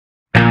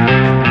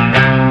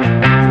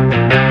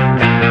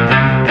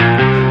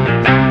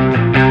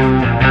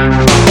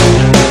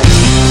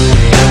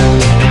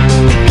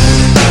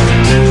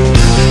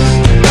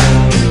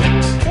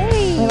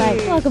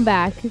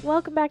Welcome back.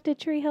 Welcome back to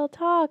Tree Hill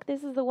Talk.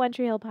 This is the One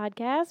Tree Hill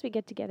podcast. We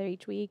get together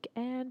each week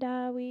and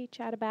we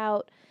chat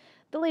about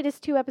the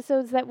latest 2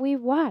 episodes that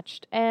we've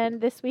watched.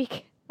 And this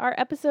week, our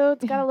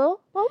episodes got a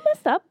little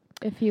messed up.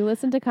 If you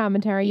listen to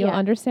commentary, you'll Yeah.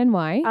 understand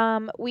why.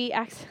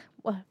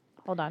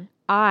 Hold on.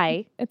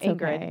 I, It's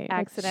Ingrid, okay.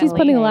 accidentally. She's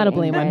putting a lot of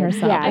blame on Ingrid.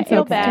 herself. Yeah, I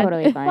feel it's bad.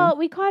 totally fine. Well,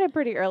 we caught it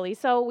pretty early.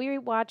 So we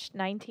watched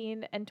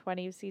 19 and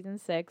 20 of season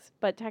 6,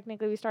 but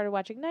technically we started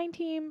watching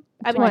 20.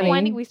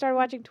 We started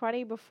watching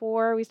 20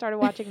 before we started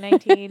watching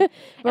 19.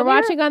 We're And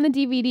watching on the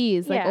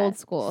DVDs, like Yeah. old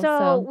school.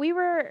 So we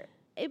were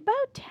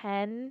about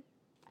 10,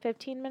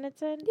 15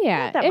 minutes in.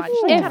 yeah, Not that if, much,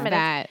 like if 10 minutes.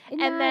 that.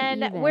 And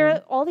then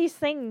where all these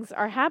things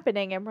are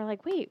happening, and we're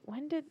like, wait,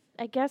 when did,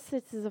 I guess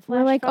this is a flash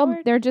We're like, forward.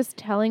 oh, they're just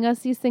telling us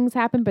these things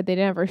happen, but they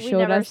never We showed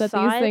never us that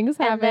saw these it. things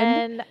happened.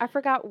 And then I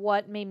forgot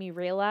what made me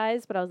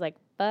realize, but I was like,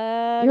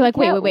 but. You're like,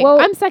 wait.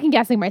 well- I'm second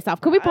guessing myself.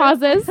 Could we pause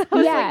this? I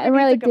was yeah, like, and we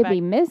we're need like, to go did we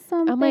back. miss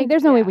something? like,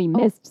 There's no way yeah. we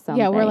missed something.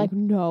 Yeah, we're like,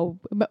 no.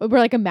 We're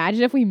like,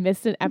 imagine if we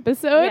missed an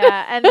episode.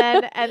 Yeah,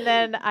 and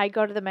then I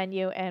go to the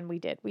menu, and we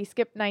did. We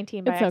skipped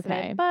 19 by It's accident,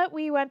 okay. but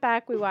we went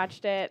back, we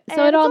watched it. So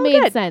and it all it's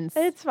made good. sense.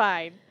 It's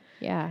fine.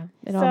 Yeah,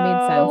 it all So- made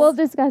But sense. we'll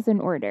discuss in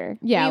order.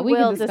 yeah, we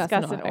can will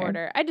discuss, in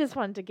order. I just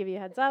wanted to give you a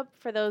heads up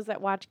for those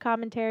that watch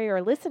commentary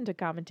or listen to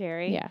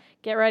commentary. Yeah,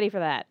 Get ready for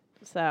that.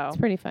 So it's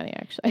pretty funny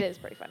actually. it is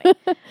pretty funny. It's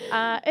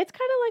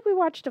kind of like we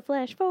watched a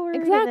flash forward.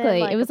 and then, Exactly.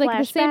 like It was a like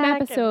the same flashback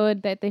and-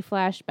 episode that they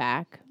flashed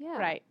back. Yeah.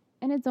 Right.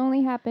 And it's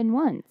only happened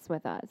once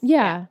with us.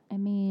 Yeah, I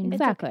mean,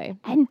 exactly.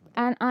 and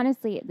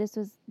honestly,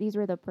 these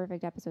were the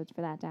perfect episodes for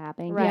that to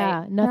happen. Right.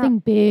 Yeah,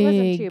 nothing wasn't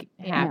big too-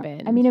 yeah.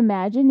 happened. I mean,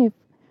 imagine if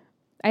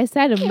I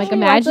said, Can like, we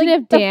imagine watch, like,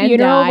 if the Dan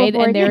funeral died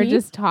before and they were Keith?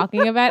 just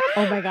talking about.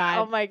 Oh my Oh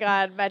god! my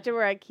God! Imagine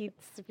we're at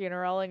Keith's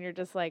funeral and you're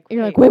just like,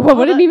 You're like, wait, what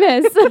hold did on. we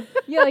miss?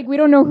 yeah, like we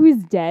don't know who's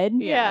dead.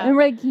 Yeah. And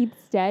we're like,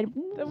 Keith's dead.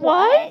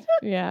 What?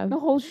 yeah. The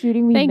whole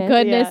shooting we Thank missed.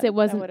 goodness Yeah, it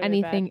wasn't that would've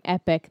been anything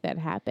epic that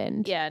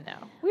happened. Yeah,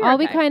 no. All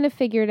we kind of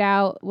figured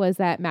out was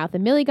that Mouth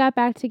and Millie got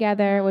back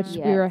together, which we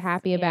were Yes.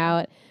 happy Yeah.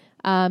 about.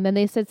 Then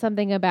they said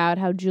something about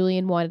how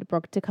Julian wanted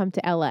Brooke to come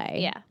to LA.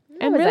 Yeah.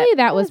 And was really, it.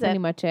 that was it. pretty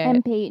much it.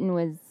 And Peyton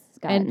was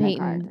got And in a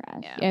Peyton. car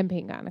crash. Yeah. And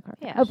Peyton got in the car.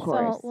 Yeah, Of so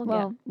course. we'll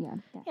well, yeah.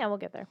 yeah, we'll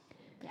get there.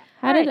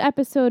 How All did right.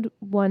 episode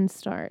 1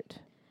 start?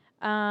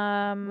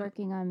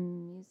 Working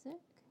on music.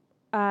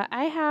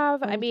 I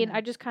have. I What mean, did you-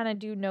 I just kind of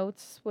do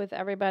notes with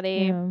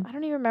everybody. Yeah. I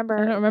don't even remember.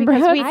 I don't remember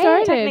because how we it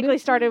started. technically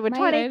started with My-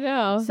 20. I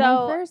know.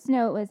 So- My first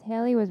note was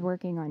Haley was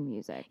working on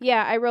music.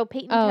 Yeah, I wrote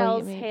Peyton Oh,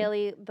 tells maybe.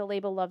 Haley the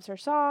label loves her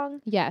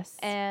song, yes.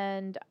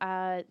 and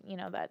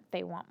that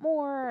they want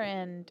more,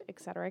 and et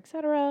cetera, et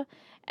cetera.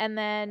 And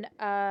then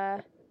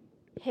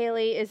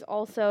Haley is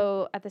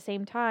also at the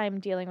same time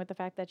dealing with the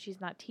fact that she's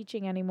not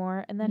teaching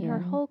anymore, and then her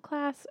Yeah. whole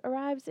class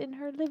arrives in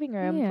her living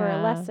room for a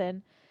Yeah.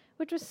 lesson,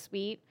 which was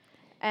sweet.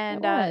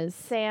 And was.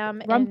 Sam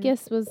and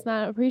Rumpkus was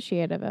not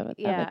appreciative of it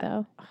Yeah.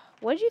 though.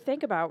 what did you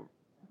think about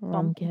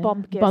Rumpkus.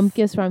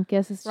 Bumpkus.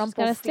 Rumpkus. It's just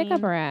got a stick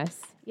up Rumpelstiltskin. her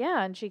ass.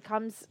 Yeah, and she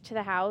comes to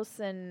the house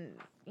and,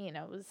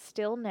 was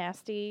still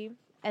nasty.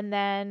 And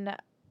then,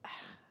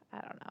 I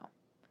don't know.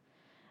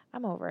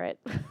 I'm over it.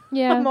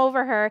 Yeah. I'm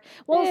over her.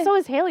 Well, Eh. so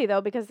is Haley,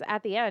 though, because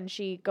at the end,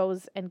 she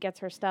goes and gets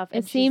her stuff. It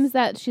And seems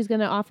that she's going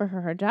to offer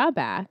her job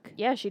back.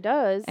 Yeah, she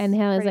does. And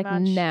Haley's pretty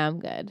like, much. nah, I'm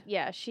good.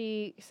 Yeah,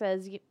 she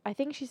says, I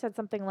think she said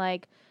something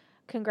like,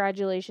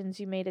 congratulations,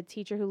 you made a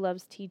teacher who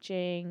loves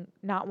teaching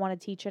not want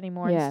to teach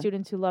anymore, Yeah. and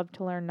students who love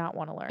to learn not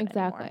want to learn anymore.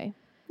 Exactly.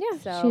 Yeah.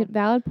 So- She had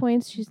valid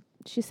points.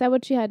 She said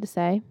what she had to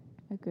say.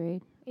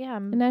 Agreed. Yeah,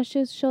 And now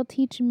she'll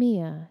teach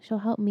Mia. She'll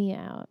help Mia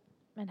out.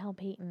 and help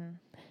Peyton.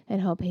 And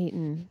help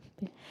Peyton.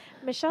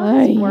 Michelle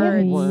has Ay,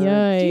 words. ay,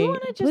 ay. Do you wanna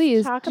just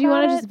Please, talk do you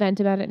wanna about just vent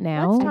about it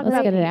now? Let's talk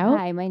about get it Peyton. out.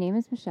 Hi, my name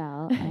is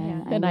Michelle,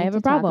 and, And I need have a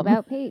to talk problem.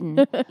 about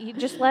Peyton. You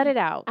just let it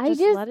out. I just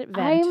just, let it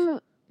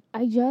vent.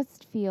 I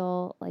just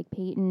feel like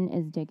Peyton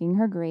is digging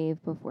her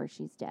grave before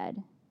she's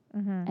dead,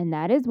 Mm-hmm. and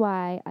that is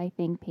why I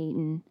think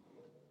Peyton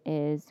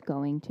is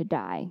going to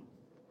die.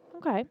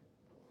 Okay.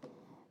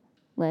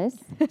 Liz,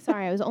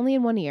 Sorry, I was only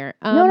in one ear.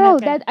 no,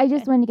 okay, that I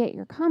just wanted to get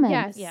your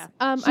comments. Yes.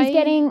 Yeah. She's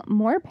getting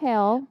more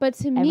pale. But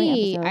to every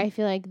me, episode. I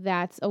feel like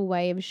that's a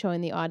way of showing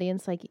the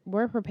audience, like,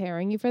 we're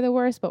preparing you for the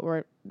worst, but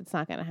it's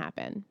not going to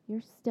happen.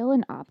 You're still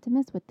an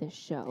optimist with this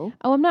show.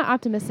 Oh, I'm not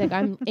optimistic.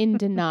 I'm in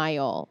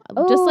denial.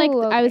 Just like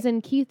Oh, I was okay.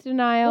 in Keith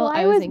denial. Well,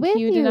 I I was was in with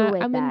Q you denial.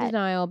 with I'm in that.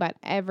 denial about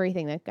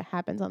everything that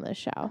happens on this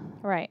show.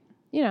 Right.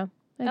 You know,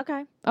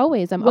 Okay.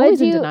 always. I'm What always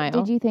did in you- denial.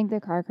 Did you think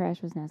the car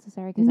crash was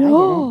necessary? 'Cause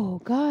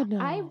No, God, no.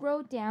 I didn't. I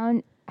wrote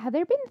down. Have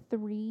there been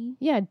 3?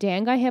 Yeah,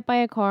 Dan got hit by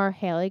a car.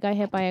 Haley got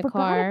hit by a Forgot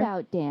car.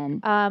 about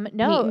Dan. No.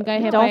 Peyton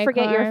got hit by Don't a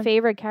forget car. your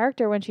favorite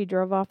character when she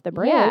drove off the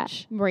Yeah.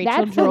 bridge. Rachel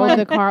That's the drove one-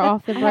 the car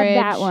off the I bridge.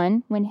 have that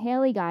one when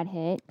Haley got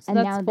hit, So and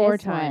that's now 4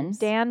 this times.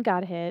 one. Dan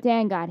got hit.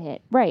 Dan got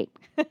hit. Right.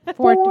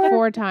 Four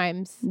Four.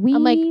 times. We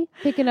I'm like,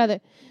 pick another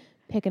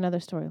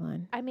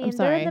storyline. I mean, I'm they're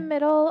sorry. in the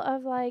middle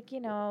of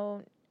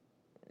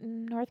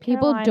North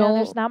People Carolina. don't-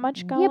 There's not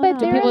much going Yeah, but on.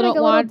 they're people in like don't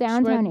a little watch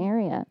downtown where-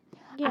 area.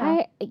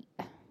 Yeah.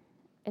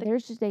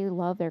 They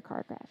love their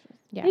car crashes.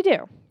 Yeah. They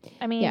do.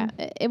 I mean, Yeah,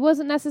 it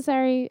wasn't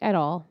necessary at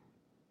all.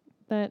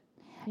 But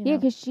you Yeah, know.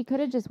 because she could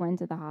have just went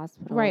to the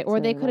hospital. Right, or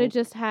to, they could have like,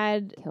 just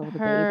had kill the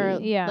her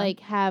baby. Yeah. like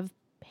have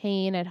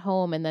pain at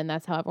home, and then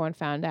that's how everyone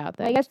found out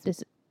that I guess-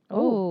 this.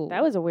 oh,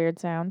 that was a weird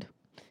sound.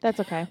 That's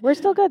okay. We're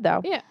still good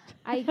though. Yeah.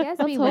 I guess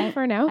Let's we hope went.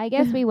 for now. I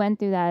guess we went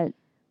through that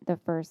the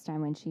first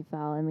time when she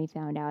fell, and we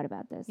found out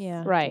about this.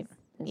 Yeah. Right.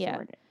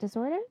 Disorder.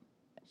 Disorder.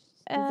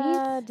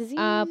 Disease.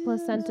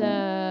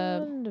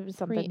 Placenta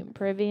something.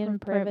 pre- Privian.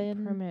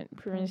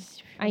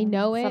 I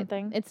know it.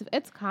 Something.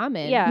 It's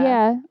common.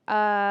 Yeah.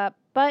 Yeah.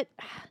 But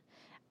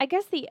I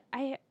guess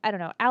I don't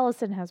know.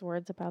 Allison has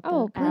words about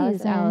Oh, that.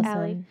 please, Allison.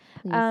 Allison.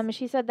 Please.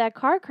 She said that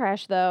car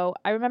crash though.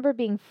 I remember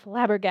being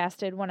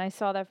flabbergasted when I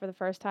saw that for the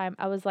first time.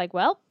 I was like,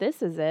 "Well,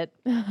 this is it."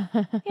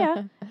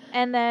 Yeah.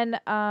 And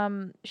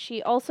then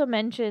she also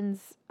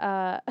mentions.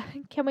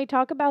 Can we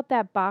talk about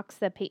that box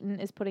that Peyton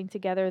is putting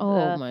together?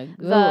 Oh my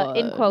The god.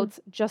 in quotes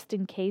just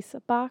in case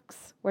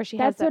box where she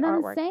That's has that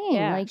what artwork. I'm saying.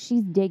 Yeah. Like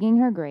she's digging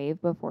her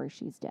grave before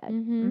she's dead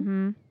Mm-hmm.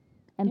 Mm-hmm.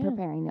 and Yeah.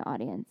 preparing the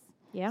audience.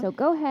 Yeah. So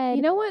go ahead.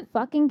 You know what?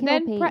 Fucking kill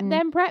Then Peyton.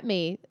 then prep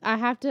me. I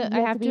have to. You I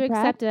have have to to be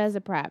accept prepped? it as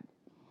a prep.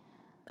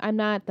 I'm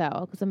not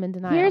though, because I'm in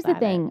denial. Here's the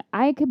about it. thing.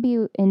 I could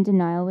be in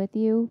denial with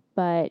you,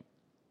 but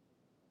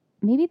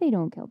maybe they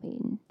don't kill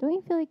Peyton. Don't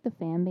you feel like the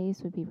fan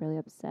base would be really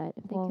upset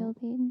if they Well, killed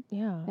Peyton?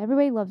 Yeah.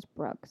 Everybody loves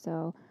Brooke,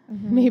 so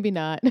Mm-hmm. Maybe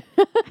not.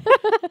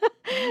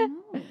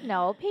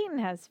 No, Peyton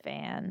has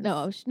fans.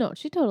 No,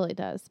 she totally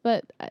does.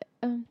 But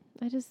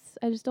I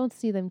just don't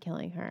see them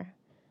killing her.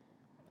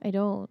 I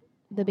don't.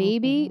 The hope they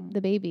baby, don't. the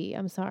baby.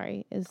 I'm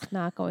sorry, is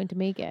not going to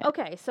make it.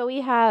 Okay, so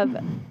we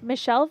have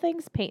Michelle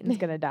thinks Peyton's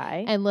gonna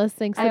die. And Liz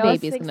thinks I the also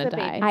baby's thinks gonna the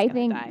die. baby's I gonna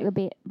think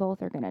die.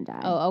 both are gonna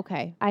die. Oh,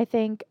 okay. I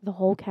think the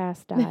whole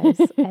cast dies,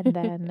 and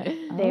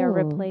then they are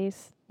Oh.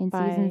 replaced In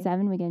by season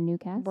 7, we get a new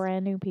cast.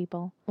 brand new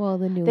people. Well,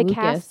 the new The Lucas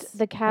cast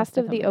has to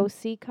of the come in.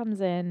 OC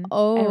comes in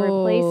Oh, and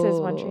replaces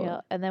One Tree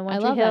Hill, and then I One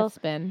Tree love Hill that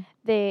spin.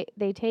 they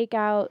take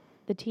out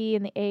the T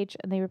and the H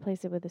and they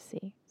replace it with a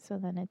C. So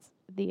then it's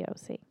the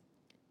OC.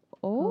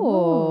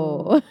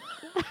 Oh.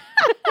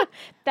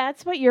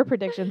 That's what your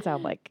predictions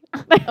sound like.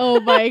 Oh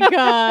my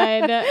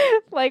god.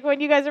 Like when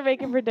you guys are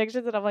making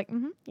predictions, and I'm like,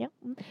 yeah.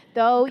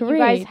 Though you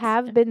guys Great.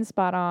 have been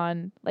spot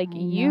on, like I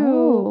you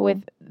know.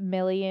 with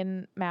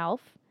Million Mouth.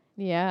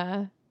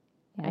 Yeah.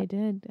 Yeah. I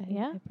did.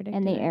 Yeah. I predicted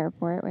And the it.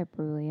 airport with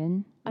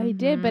Brulian. I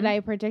did, but Mhm. I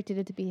predicted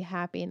it to be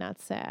happy,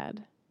 not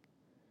sad.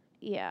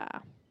 Yeah.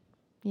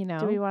 You know.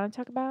 Do we want to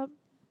talk about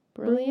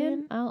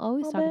Brilliant. I'll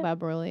always little talk bit? about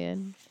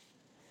Brilliant.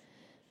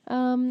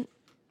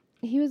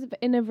 He was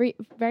in a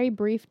very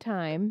brief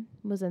time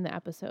was in the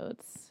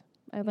episodes.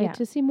 I'd like Yeah.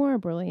 to see more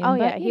of Brilliant. Oh but,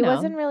 yeah, you he know,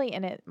 wasn't really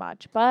in it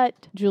much,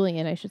 but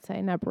Julian, I should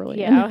say, not Brilliant.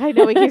 yeah, I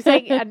know what you're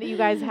saying, and you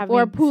guys have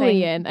or been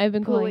saying- Poulian. I've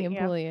been calling him Poulian,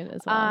 yeah. Poulian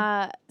as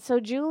well. So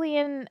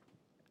Julian,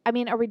 I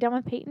mean, are we done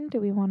with Peyton? Do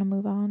we want to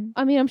move on?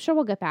 I mean, I'm sure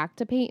we'll get back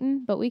to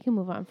Peyton, but we can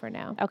move on for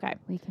now. Okay,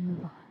 We can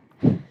move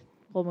on.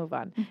 we'll move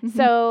on.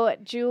 So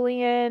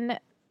Julian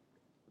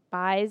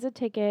buys a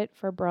ticket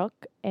for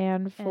Brooke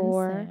and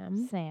for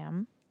Sam.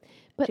 Sam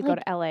But to like, go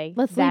to LA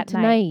let's leave that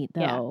tonight,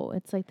 Yeah. though.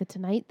 It's like the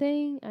tonight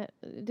thing. It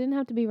didn't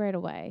have to be right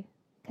away.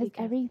 Because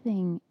Okay.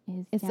 everything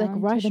is It's down like to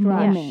rushed, the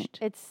rushed. moment.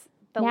 It's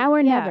the, Now or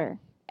yeah. never.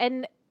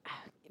 And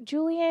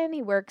Julian,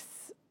 he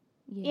works,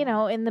 Yeah. you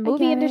know, in the I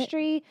movie get it.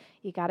 industry.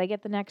 You got to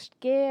get the next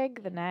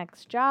gig, the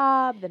next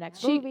job, the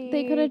next movie.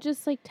 They could have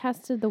just like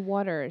tested the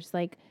waters.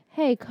 Like,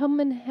 hey, come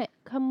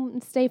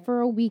and stay for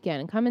a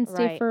weekend. Come and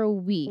stay Right. for a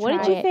week. What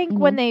did Try you it, think you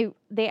when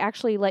they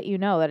actually let you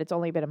know that it's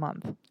only been a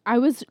month? I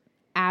was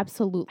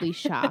absolutely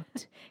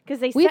shocked. Because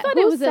they We said, thought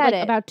who it was said like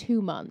it? about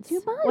 2 months.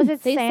 2 months. Was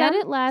it They Sam? said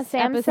it last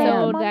Sam said a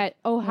episode month? that,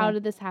 how Yeah.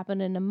 did this happen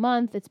in a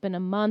month? It's been a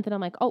month. And I'm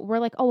like,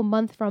 a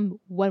month from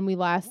when we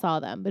last saw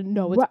them. But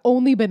no, it's Right.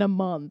 only been a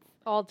month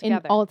all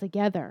together. all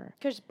together.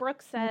 Because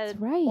Brooke That's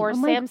said, right. or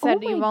I'm like, Sam said,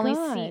 oh you've my only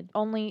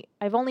God.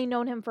 I've only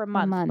known him for a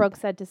month. month. Brooke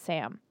said to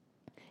Sam,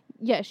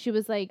 Yeah, she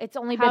was like, it's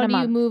only how been a do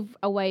month. you move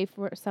away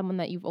for someone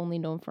that you've only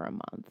known for a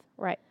month?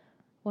 Right.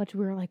 Which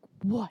we were like,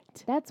 what?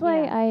 That's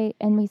why Yeah.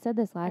 and we said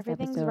this last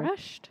Everything's episode,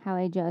 rushed. how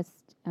I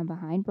just am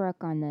behind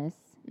Brooke on this.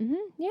 Mm-hmm.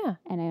 Yeah.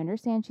 And I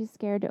understand she's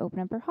scared to open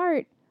up her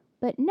heart.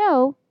 But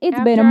no, it's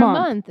After been a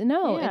month.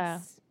 No,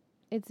 Yeah.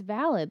 it's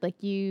valid.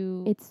 Like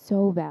you. It's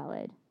so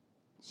valid.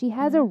 She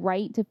has a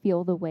right to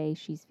feel the way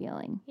she's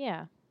feeling.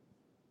 Yeah,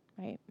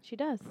 right. she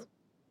does.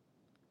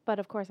 But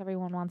of course,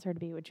 everyone wants her to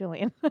be with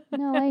Julian.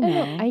 No, I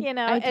know. I, You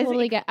know, I as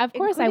totally get. Of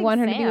course, I including want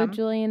her to be Sam. with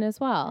Julian as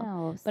well.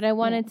 No, But I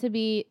want yeah. it to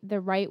be the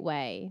right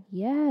way,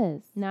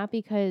 Yes. not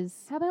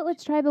because. How about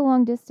let's try the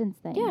long distance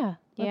thing? Yeah,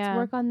 let's Yeah.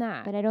 work on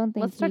that. But I don't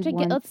think Let's start he to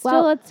get. wants-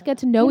 Let's get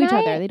to know can each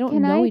other. They don't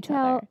can know I each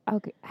tell, other.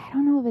 Okay, I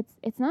don't know if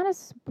it's not a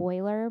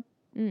spoiler,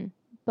 Mm.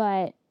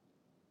 but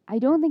I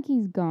don't think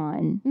he's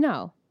gone.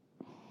 No,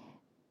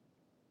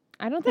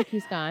 I don't think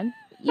he's gone.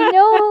 You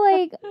know,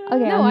 like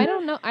okay, No, I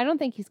don't know. I don't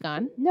think he's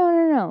gone.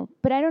 No.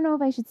 But I don't know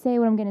if I should say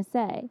what I'm gonna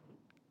say.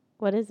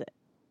 What is it?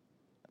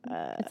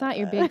 It's not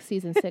your big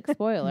season 6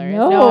 spoiler. is it?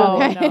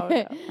 No.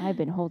 Okay. no. I've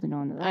been holding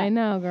on to that. I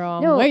know, girl.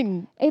 I'm No.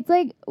 waiting. It's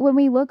like when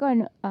we look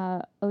on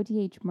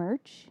OTH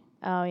merch.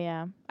 Oh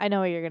yeah, I know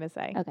what you're gonna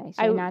say. Okay, should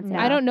I I w- not say no.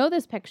 I it? don't know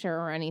this picture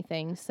or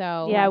anything, so Yeah,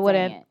 I not saying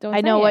wouldn't. it. Don't I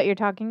say know what it. you're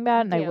talking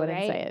about, and I Do, wouldn't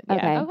right? say it.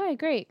 Okay. Yeah. Okay,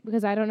 great.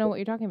 Because I don't know what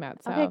you're talking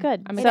about. So Okay,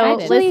 good. I'm So excited.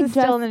 Liz Actually is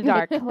still in the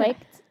dark.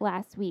 clicked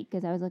last week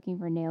because I was looking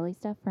for Naily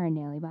stuff for a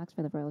Naily box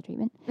for the royal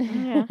treatment.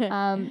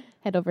 Yeah.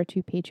 Head over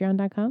to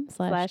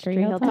patreon.com/slash Tree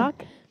Hill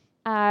Talk.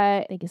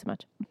 Thank you so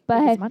much. Thank you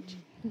But so much.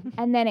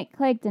 and then it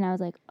clicked, and I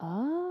was like,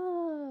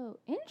 oh,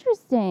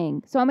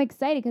 interesting. So I'm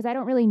excited because I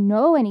don't really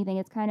know anything.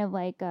 It's kind of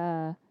like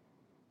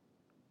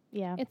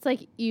Yeah. It's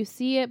like you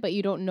see it, but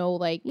you don't know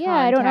like yeah,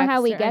 I don't know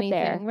how context we or get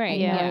there. anything. Right? I have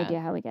Yeah. no idea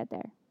how we get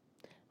there.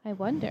 I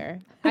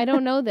wonder. I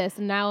don't know this.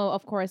 And now,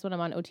 of course, when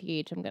I'm on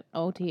OTH, I'm going to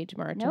OTH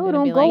merch. I'm No, gonna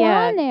don't be go like,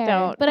 Yeah, on there.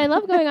 don't. But I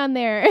love going on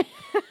there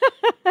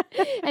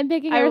and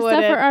picking I our stuff for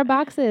wouldn't. our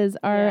boxes,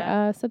 our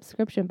Yeah.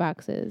 subscription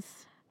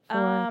boxes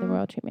for the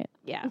royal treatment.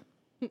 Yeah.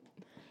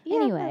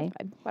 Anyway.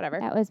 that's fine. Whatever.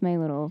 That was my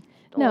little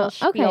No,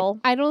 Little okay. spiel.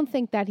 I don't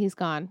think that he's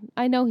gone.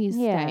 I know he's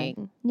Yeah.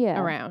 staying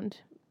around,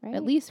 right?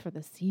 at least for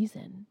the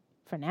season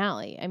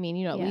finale. I mean,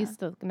 at Yeah. least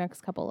the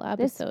next couple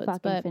this episodes. fucking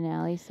But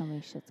finale, so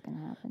many shit's gonna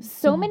happen.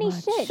 So many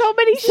much. shit. So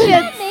many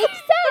shits.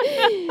 Makes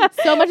sense.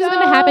 so much is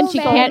going to happen. She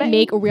So can't many-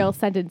 make real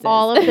sentences.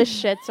 All of the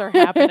shits are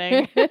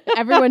happening.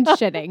 Everyone's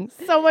shitting.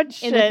 So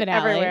much In the shit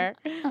finale. everywhere.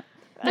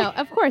 No,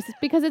 of course,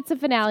 because it's a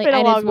finale been a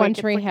and long it's One week.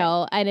 It's Tree okay.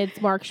 Hill and it's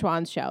Mark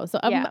Schwann's show. So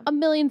Yeah. a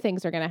million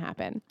things are going to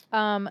happen.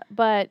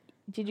 But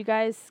did you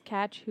guys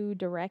catch who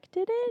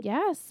directed it?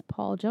 Yes,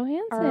 Paul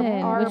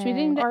Johansson, Our- which we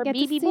didn't our get to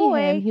BB see boy.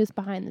 him. He was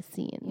behind the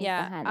scenes.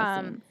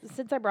 behind the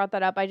Since I brought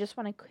that up, I just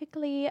want to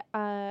quickly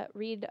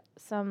read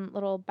some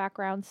little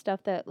background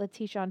stuff that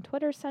Letitia on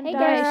Twitter sent Hey,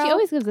 us. Yeah, she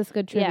always gives us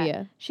good Yeah.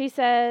 trivia. She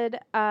said,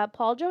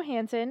 Paul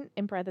Johansson,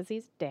 in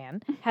parentheses,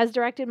 Dan, has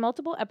directed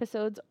multiple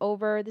episodes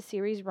over the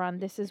series run.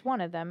 This is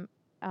one of them,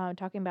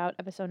 talking about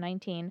episode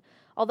 19.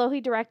 Although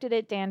he directed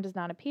it, Dan does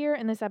not appear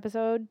in this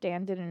episode.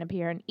 Dan didn't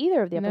appear in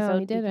either of the No, episodes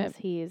he didn't. because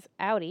he's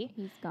outie.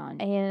 He's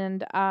gone.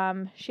 And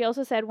she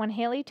also said when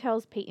Haley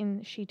tells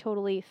Peyton she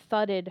totally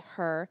thudded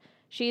her,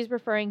 she's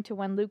referring to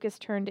when Lucas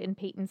turned in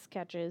Peyton's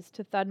sketches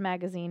to Thud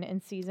Magazine in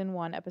season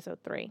 1, episode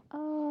 3.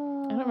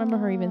 Oh, I don't remember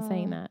her even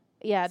saying that.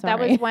 Yeah, that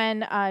Sorry. was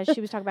when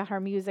she was talking about her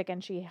music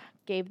and she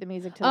gave the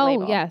music to the Oh,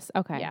 label. yes.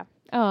 Okay. Yeah.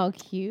 Oh,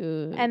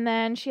 cute. And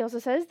then she also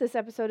says this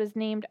episode is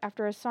named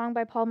after a song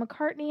by Paul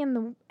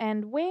McCartney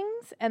and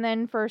Wings. And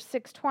then for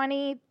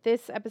 620,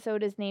 this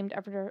episode is named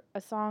after a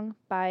song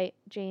by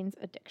Jane's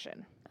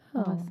Addiction.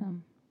 Oh.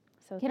 Awesome.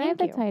 So Can I have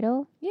thank the you.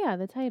 title? Yeah,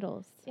 the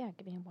titles. Yeah,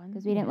 give me one.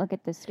 Because we didn't look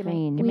at the Give me-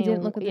 screen. give We me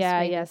didn't a- look at the yeah,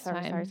 screen yeah. this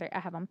Sorry. time. I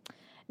have them.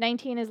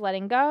 19 is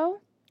Letting Go,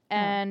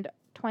 and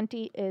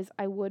 20 is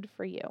I Would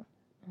for You.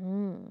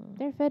 Mm,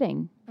 They're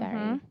fitting. very.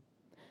 Mhm.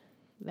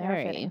 They're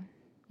Very. fitting.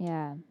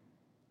 Yeah.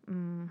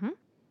 Mm-hmm.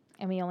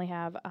 And we only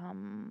have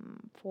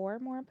 4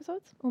 more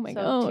episodes. Oh my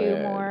so god. 2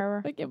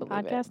 more I can't believe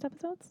podcast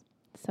episodes.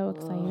 So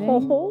exciting.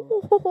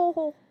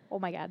 Oh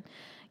my god.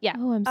 Yeah.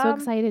 Oh, I'm so Um,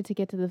 excited to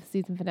get to the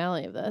season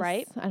finale of this.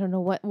 Right? I don't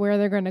know where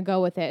they're going to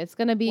go with it. It's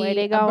going to be Where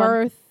they a going?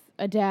 birth,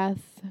 a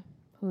death.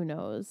 Who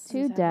knows? 2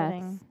 Who's deaths.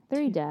 happening?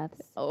 3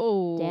 deaths.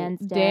 Oh, Dan's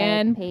dead,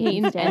 Dan,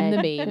 Peyton's Peyton, and the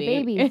dead, baby.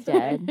 the baby's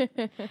dead.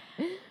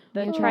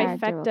 The New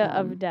character will trifecta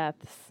come. of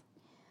deaths.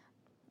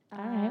 All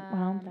right.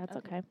 Well, that's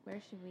okay. Where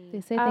should we?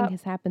 They say Uh,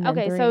 things happen.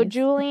 Okay, in so threes.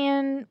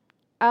 Julian,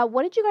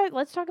 what did you guys?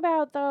 Let's talk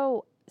about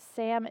though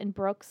Sam and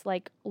Brooke's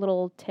like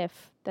little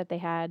tiff that they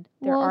had.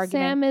 Their well, argument.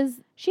 Sam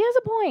is. She has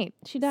a point.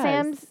 She does.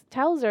 Sam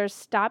tells her,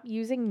 "Stop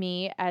using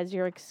me as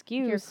your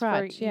excuse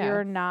crutch, for yeah.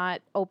 you're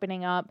not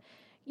opening up."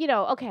 You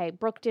know, okay,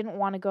 Brooke didn't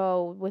want to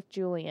go with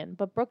Julian,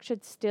 but Brooke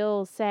should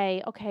still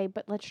say, "Okay,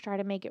 but let's try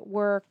to make it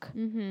work."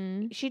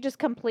 Mm-hmm. She just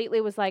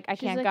completely was like, "I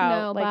She's can't like, go."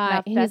 No, like, bye.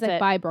 no, He's that's like, it.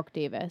 bye, Brooke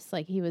Davis.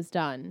 Like he was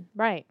done.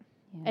 Right.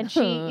 Yeah. And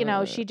she, you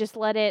know, she just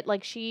let it.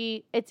 Like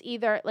it's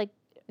either like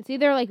It's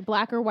either like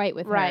black or white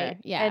with right, her.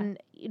 Yeah. and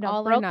you know,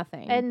 all Brooke, or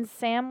nothing. And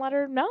Sam let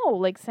her know.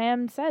 Like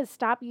Sam says,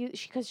 stop you,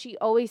 because she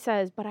always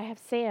says, "But I have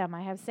Sam.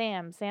 I have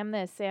Sam. Sam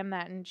this, Sam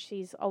that," and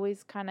she's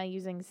always kind of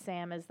using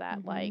Sam as that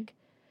Mhm. like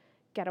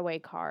getaway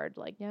card.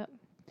 Like, Yep.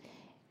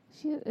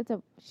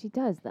 She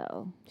does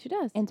though. She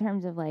does. In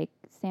terms of like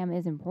Sam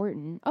is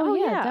important. oh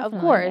yeah, of definitely.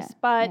 course. Yeah,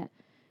 But yeah.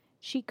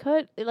 she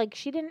could like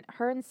she didn't.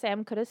 Her and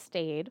Sam could have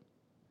stayed,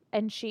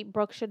 and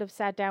Brooke should have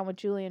sat down with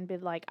Julie and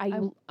been like,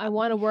 I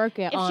want to work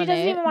it If on she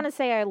doesn't it. even want to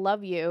say I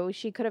love you,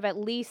 she could have at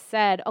least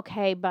said,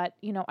 "Okay, but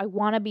you know, I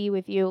want to be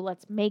with you.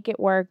 Let's make it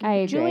work." I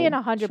agree. Julian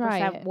Try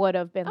 100% it. would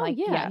have been Oh like,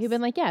 yeah, yes. he'd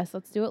been like, yes,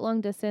 let's do it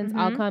long distance.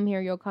 I'll Mhm. come here,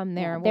 you'll come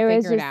there, Yeah, and there we'll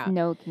was figure it just out.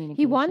 no communication.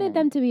 He wanted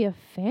them to be a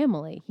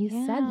family. He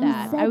Yeah. said He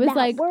that. said I was that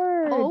like,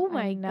 word. oh I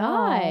my know.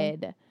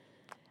 god.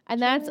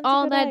 And that's Julian's a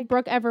all good that egg.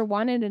 Brooke ever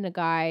wanted in a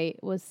guy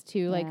was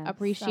to like Yeah,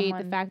 appreciate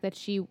someone- the fact that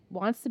she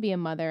wants to be a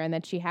mother and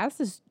that she has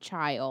this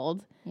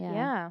child. Yeah.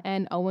 Yeah.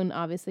 And Owen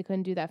obviously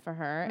couldn't do that for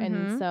her. Mhm.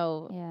 And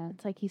so Yeah.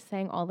 it's like he's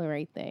saying all the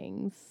right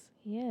things.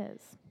 He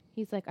is.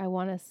 He's like, I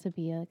want us to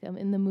be like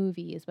in the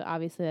movies, but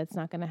obviously that's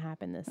not going to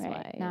happen this Right.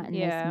 way. Not in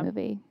Yeah. this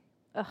movie.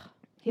 Ugh.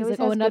 He's always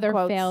like, oh, has good another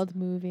quotes. failed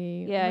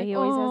movie. Yeah, I'm he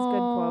like, always has good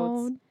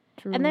quotes.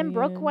 "Oh, And then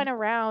Brooke Julian." went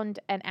around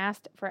and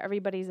asked for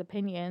everybody's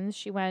opinions.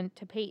 She went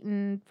to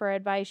Peyton for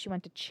advice. She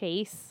went to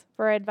Chase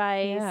for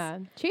advice. Yeah,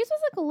 Chase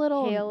was like a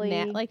little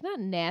Haley. like not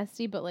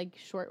nasty, but like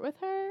short with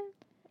her.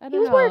 I don't He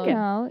was know. working.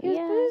 No, He was,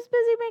 yeah. he was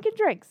busy making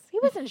drinks. He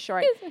wasn't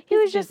short. He He's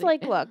was just busy.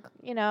 like, look,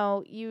 you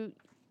know,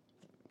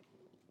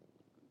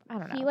 I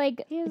don't know. He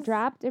like He was-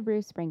 dropped a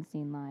Bruce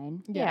Springsteen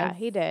line. Yeah, Yes.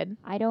 he did.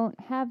 I don't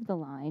have the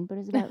line, but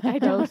it's about I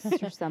don't.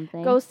 ghosts or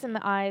something. Ghosts in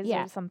the eyes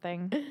Yeah. or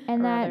something.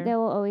 and or that other. there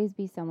will always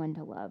be someone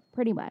to love,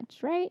 pretty much,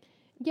 right?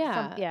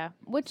 Yeah, Yeah.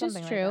 which is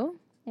something like true.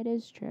 It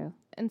is true.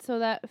 And so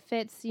that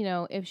fits,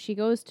 if she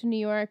goes to New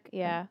York,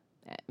 Yeah.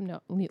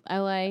 no,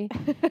 LA,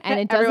 and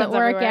it doesn't Everyone's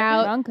work everywhere.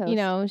 out, Wrong coast.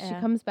 she Yeah.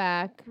 comes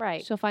back,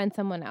 Right. she'll find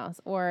someone else,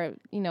 or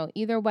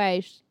either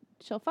way,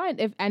 she'll find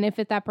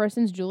if that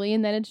person's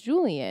Julian, then it's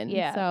Julian.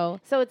 Yeah. So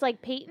So it's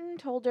like Peyton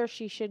told her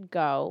she should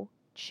go.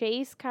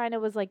 Chase kind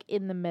of was like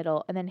in the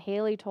middle, and then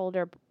Haley told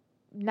her,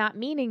 not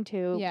meaning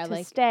to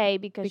like, stay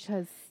because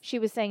because she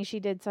was saying she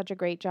did such a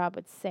great job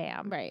with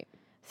Sam. right,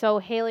 So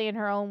Haley, in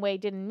her own way,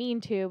 didn't mean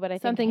to, but I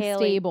something think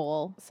Haley,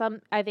 stable.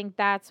 I think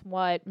that's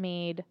what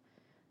made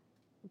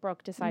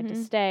Brooke decide to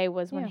Mhm. stay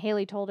was when Yeah.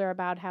 Haley told her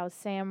about how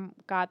Sam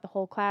got the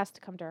whole class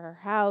to come to her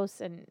house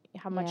and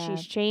how much Yeah.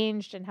 she's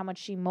changed and how much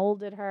she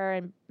molded her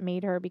and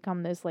made her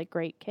become this like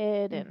great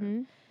kid.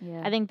 And Mhm.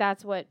 Yeah. I think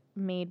that's what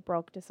made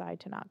Brooke decide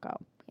to not go.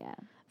 yeah.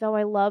 Though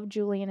I love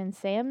Julian and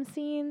Sam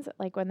scenes,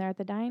 like when they're at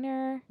the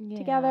diner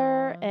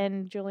together Yeah.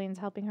 and Julian's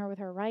helping her with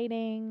her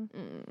writing.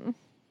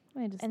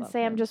 I just And love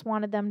Sam her. just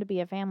wanted them to be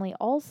a family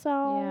also.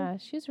 yeah,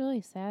 she's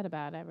really sad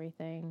about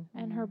everything.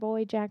 And her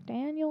boy Jack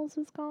Daniels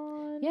is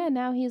gone. Yeah,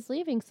 now he's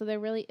leaving, so there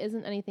really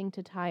isn't anything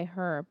to tie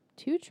her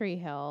to Tree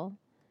Hill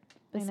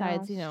I know.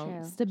 besides, It's true.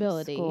 Just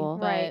stability. school.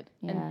 But, Right.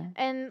 Yeah.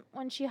 And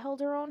when she held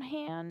her own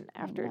hand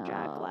after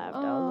Jack know. left, I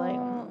was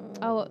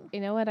like, Oh, you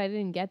know what? I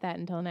didn't get that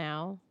until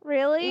now.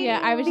 really? Yeah,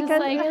 I was just Because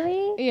like,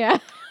 really? Yeah.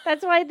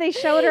 that's why they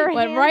showed her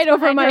Went hands right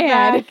over behind my her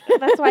head. back.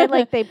 That's why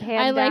like they panned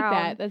I like down.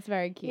 that. That's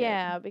very cute.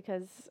 Yeah,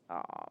 because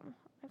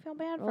I feel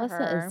bad for Melissa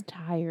her. is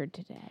tired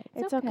today.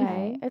 It's okay.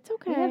 okay. It's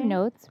okay. We have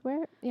notes.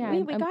 Where? Yeah,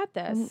 We got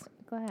this.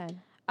 Go ahead.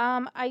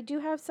 I do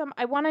have some.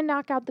 I want to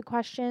knock out the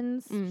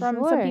questions Mm. from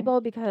some Sure. people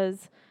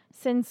because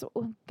since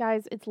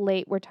guys, it's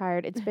late. We're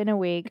tired. It's been a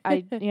week.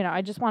 I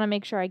just want to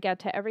make sure I get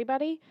to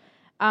everybody.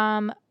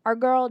 Our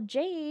girl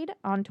Jade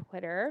on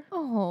Twitter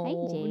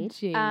Oh,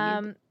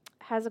 Jade.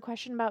 has a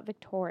question about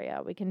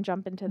Victoria. We can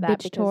jump into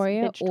that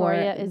Victoria because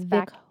Victoria or is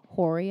back.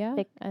 Victoria,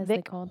 Vic- as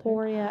they called her.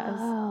 Victoria, as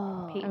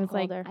Oh. Peyton I was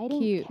like, called her. I didn't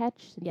Cute.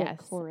 catch Yes.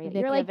 Victoria.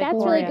 Vic- You're like, yeah,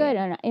 that's really Victoria. good.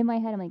 And in my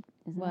head, I'm like,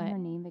 isn't What? that her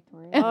name,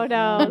 Victoria? Oh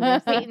no,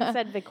 Yes. Peyton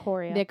said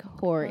Victoria.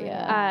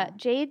 Victoria.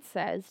 Jade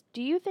says,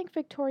 "Do you think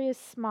Victoria's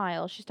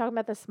smile?" She's talking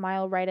about the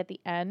smile right at the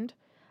end.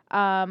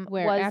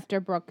 Where was after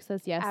Brooke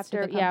says yes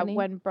after to the company?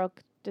 when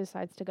Brooke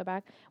decides to go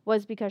back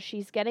was because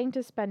she's getting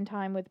to spend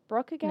time with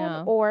Brooke again,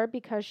 No. or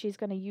because she's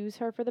going to use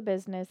her for the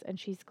business and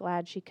she's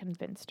glad she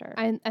convinced her.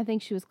 I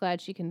think she was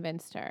glad she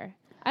convinced her.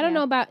 I don't Yeah.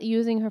 know about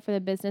using her for the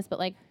business, but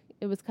like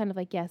it was kind of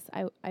like, yes,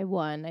 I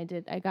won.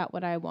 I got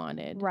what I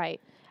wanted. right.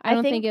 I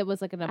don't think think it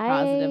was like in a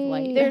positive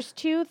light. There's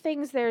two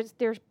things. They're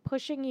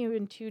pushing you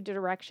in two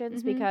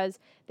directions Mhm. because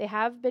they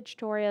have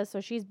Victoria, so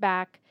she's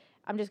back.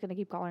 I'm just gonna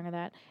keep calling her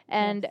that.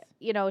 And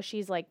Yes.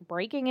 she's like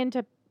breaking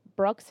into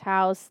Brooke's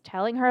house,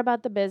 telling her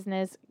about the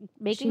business,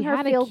 making she her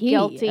had feel a key.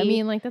 guilty. I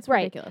mean, like that's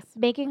Right. ridiculous.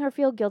 Making her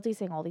feel guilty,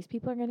 saying all these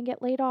people are gonna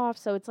get laid off.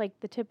 So it's like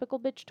the typical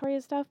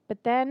Victoria stuff.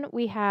 But then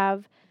we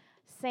have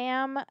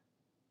Sam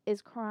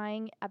is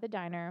crying at the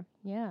diner.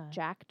 Yeah.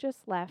 Jack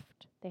just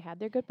left. They had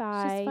their It's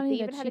goodbye. just funny They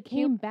that even had she a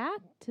cute came back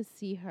to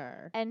see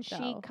her. and she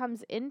though.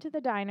 comes into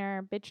the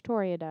diner,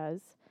 Victoria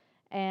does,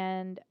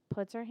 and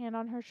puts her hand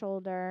on her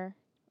shoulder,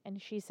 and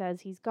she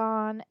says he's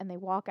gone, and they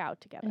walk out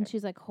together. And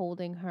she's like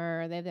holding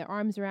her. They have their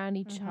arms around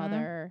each Mhm.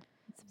 other.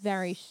 It's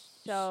very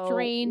so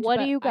strange. What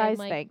do but you I'm guys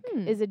like, think?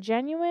 hmm. Is it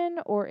genuine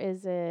or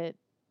is it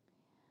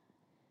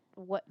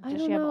what? I Does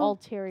don't she have know.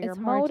 ulterior It's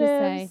hard to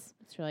say. motives?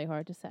 It's really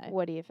hard to say.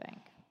 What do you think?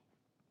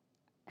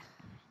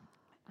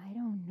 I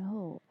don't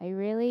know. I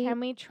really. Can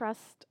we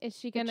trust Is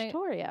she gonna?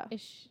 Victoria?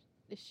 Is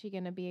she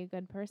gonna be a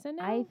good person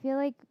now? I feel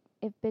like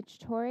if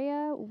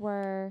Victoria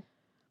were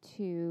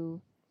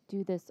to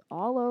do this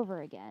all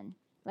over again,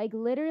 like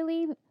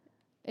literally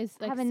Is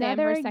like have Sam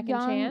another her second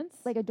young, chance?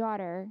 like a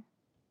daughter,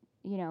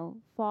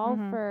 fall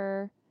Mhm.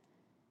 for,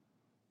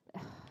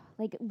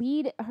 like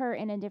lead her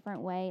in a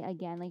different way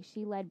again. Like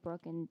she led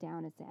Brooke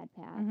down a sad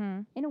path.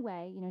 Mm-hmm. In a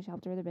way, she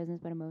helped her with her business,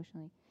 but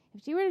emotionally.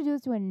 If she were to do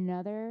this to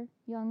another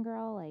young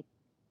girl, like,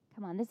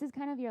 come on, this is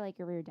kind of your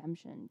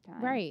redemption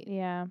time. right.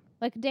 Yeah.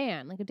 Like a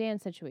Dan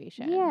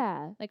situation.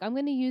 Yeah. Like I'm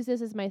gonna use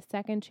this as my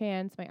second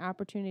chance, my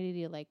opportunity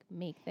to like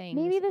make things.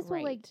 Maybe this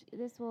right.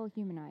 will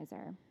humanize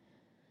her.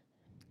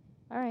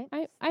 All right.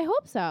 I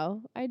hope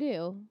so. I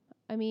do.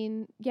 I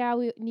mean, yeah,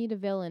 we need a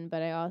villain,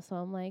 but I also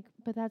am like,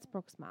 but that's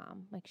Brooke's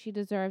mom. Like she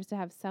deserves to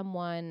have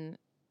someone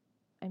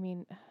I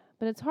mean,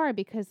 but it's hard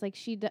because like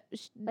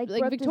Like, like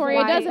Brooke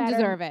Victoria deserves doesn't better.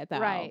 deserve it though.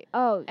 Right.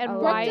 Oh, And oh,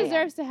 Brooke why- yeah.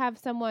 deserves to have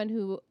someone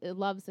who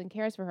loves and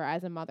cares for her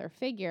as a mother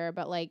figure,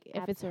 but like if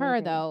it's Absolutely her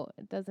agree. though,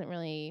 it doesn't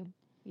really.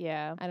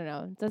 Yeah. I don't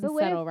know. It doesn't But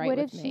what settle if, right what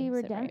with if me.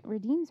 she sit right.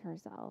 redeems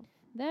herself?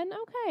 Then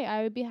okay,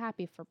 I would be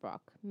happy for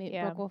Brooke. Maybe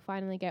Yeah. Brooke will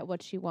finally get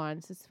what she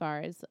wants as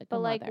far as like But a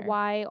like, mother.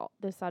 why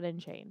the sudden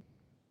change?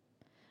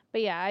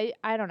 But yeah,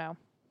 I don't know.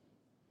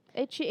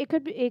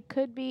 It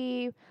could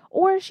be,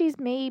 or she's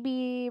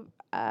maybe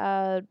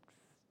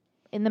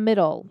in the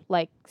middle,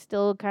 like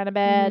still kind of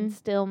bad, Mhm.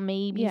 still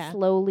maybe Yeah.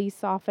 slowly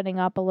softening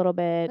up a little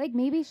bit. Like,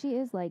 maybe she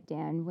is like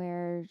Dan,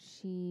 where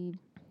she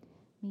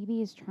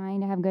maybe is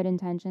trying to have good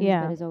intentions,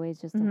 Yeah. but is always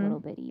just Mhm. a little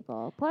bit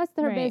evil. Plus,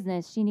 her Right.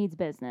 business, she needs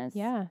business.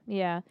 Yeah,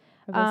 Yeah,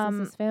 her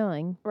business is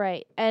failing.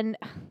 right. And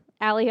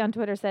Allie on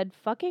Twitter said,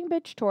 "Fucking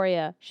bitch,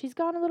 Toria. She's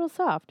gone a little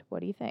soft. What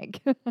do you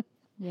think?"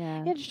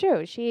 Yeah. It's true.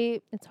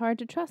 It's hard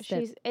to trust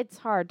it. It's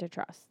hard to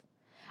trust.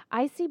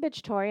 I see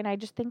bitch Toria and I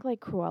just think like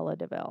Cruella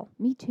DeVille.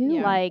 Me too.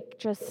 Yeah. Like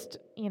just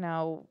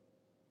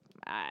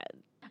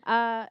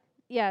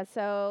yeah.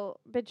 So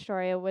bitch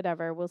Toria,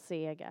 whatever. We'll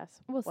see. I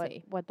guess We'll what,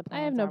 see. what the I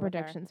plans have no are with her.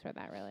 predictions for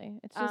that really.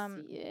 It's just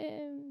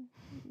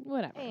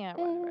whatever. Yeah,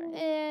 whatever. To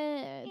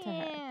her.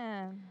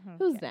 Yeah.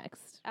 Who's Okay.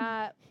 next?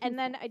 And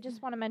then I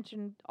just want to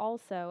mention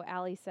also,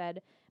 Allie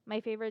said, my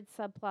favorite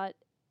subplot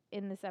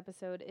in this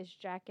episode is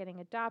Jack getting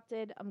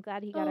adopted. I'm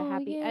glad he got a Oh,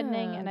 happy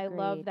ending, yeah. and I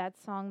love Agreed. that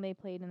song they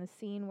played in the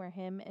scene where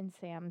him and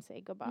Sam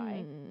say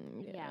goodbye.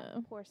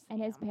 Yeah. Poor Sam.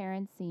 And his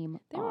parents seem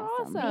They were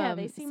awesome. awesome. Yeah,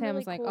 they seem Sam really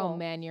was like, cool. "Oh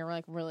man, you're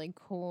like really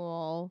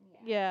cool.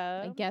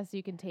 Yeah. I guess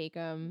you can take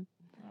him."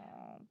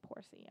 Oh,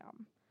 poor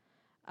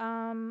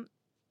Sam.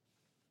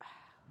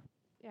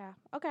 Yeah.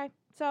 Okay.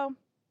 So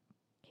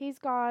he's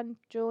gone.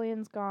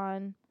 Julian's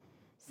gone.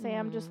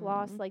 Sam just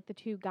lost like the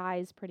two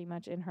guys pretty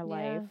much in her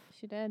life.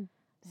 She did.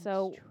 That's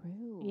So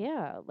true.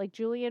 yeah, like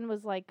Julian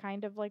was like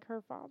kind of like her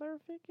father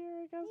figure,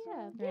 I guess.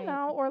 Yeah. You Right.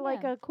 know, or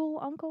like Yeah. a cool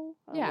uncle.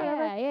 Or Yeah.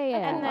 whatever.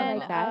 Yeah. And I then,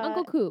 like that.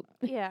 Uncle Coop.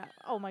 Yeah.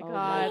 Oh my Oh,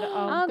 God.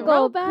 yeah. the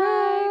Throwback.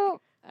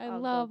 Coop. I Uncle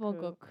love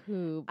Uncle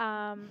Coop.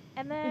 And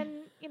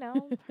then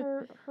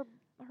her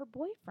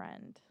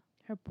boyfriend.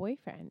 Her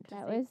boyfriend.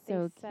 That They- was they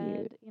so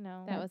said, cute.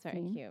 That that was very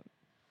scene. cute.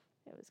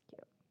 It was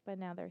cute. But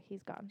now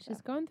he's gone. She's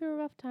so. going through a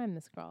rough time,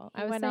 this girl.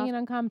 He I was went saying off- it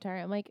on commentary.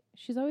 I'm like,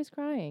 she's always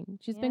crying.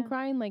 She's been Yeah.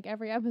 crying like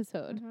every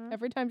episode. Mhm.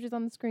 Every time she's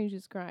on the screen,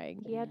 she's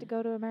crying. He had to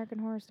go to American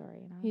Horror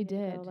Story. He had to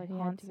did. go, like He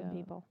had haunt to some go.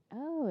 people.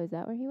 Oh, is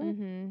that where he went?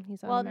 Mm-hmm.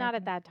 He's on Well, American. not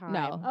at that time.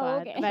 No. Oh,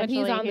 but okay. But he's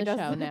eventually on he the does-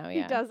 show now, He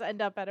yeah. does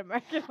end up at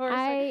American Horror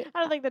Story. I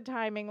don't think the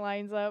timing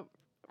lines up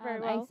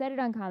very well. I said it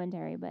on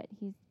commentary, but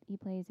he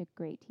plays a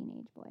great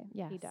teenage boy.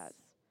 Yes. He does.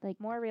 Like,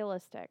 More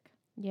realistic.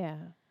 Yeah.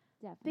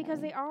 definitely. Because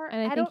they are.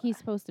 And I think don't, he's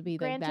supposed to be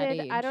like that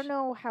granted, age. I don't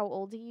know how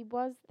old he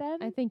was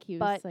then. I think he was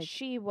but like,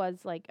 she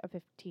was like a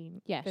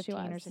 15. Yeah, she 15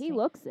 or was. 16. he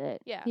looks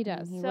it. Yeah. he I mean,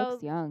 does. He So-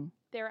 looks young.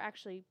 They're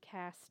actually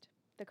cast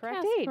the correct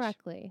Cast age.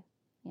 correctly.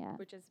 Yeah.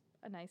 Which is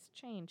a nice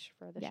change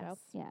for the Yes.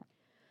 show. Yeah.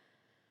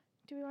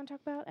 Do we want to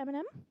talk about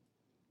Eminem?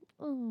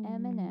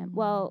 Eminem.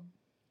 Well,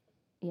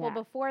 yeah. Well,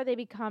 before they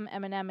become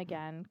Eminem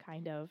again,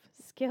 kind of,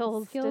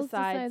 Skills decides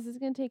decides he's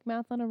going to take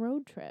Mouth on a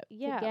road trip.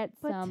 yeah, to get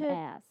but some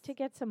ass. to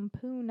get some And to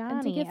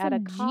punani get at a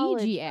some college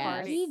Gigi ass.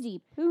 party.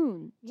 Gigi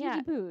Poon. Yeah,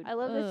 Gigi Poon. I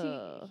love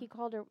Ugh. that he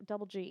called her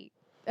Double G.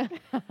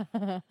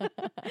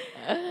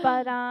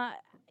 But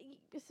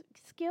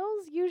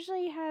Skills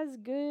usually has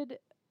good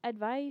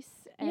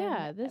advice. And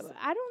Yeah, this-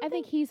 I don't. I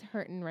think he's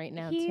hurting right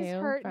now he's too.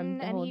 from hurting,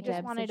 the and whole he just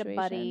Deb wanted a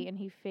buddy, situation. and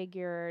he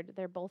figured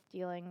they're both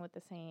dealing with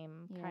the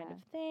same kind Yeah.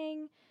 of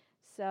thing.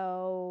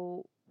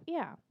 So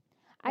yeah,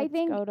 I let's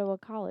think- go to a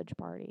college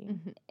party.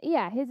 Mhm.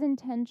 Yeah, his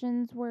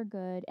intentions were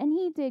good, and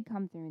he did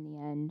come through in the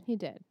end. He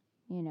did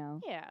You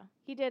know, Yeah,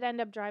 he did end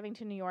up driving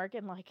to New York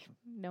in like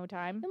no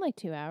time. in like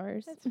 2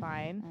 hours. That's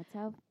fine. that's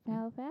how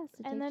fast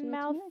it And takes then you to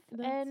Mouth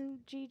New York.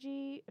 and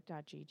Gigi,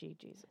 not Gigi,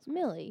 Jesus Christ.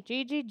 Millie.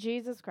 Gigi,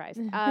 Jesus Christ.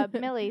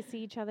 Millie see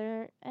each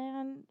other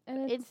and And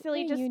it's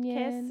instantly just reunion.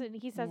 kiss, and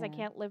he says, "I Yeah.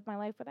 can't live my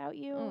life without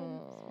you."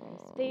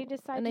 Aw. They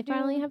decide and to they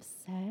finally do- have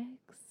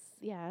sex.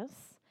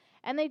 Yes,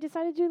 and they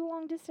decided to do the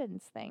long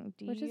distance thing.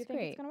 Do Which you is think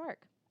great. it's gonna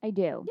work? I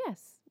do.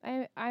 Yes,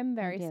 I'm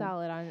very do.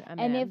 solid on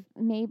Eminem.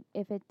 And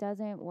if it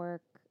doesn't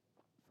work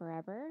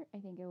forever, I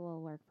think it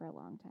will work for a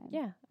long time.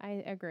 yeah,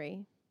 I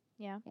agree.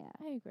 Yeah. Yeah.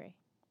 I agree.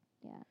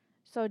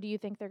 So do you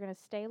think they're gonna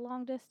stay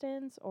long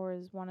distance, or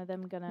is one of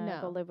them gonna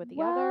No. go live with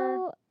the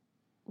other?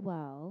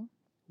 Well,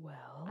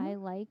 Well, I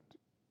liked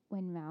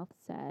when Mouth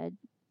said,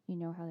 you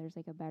know how there's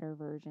like a better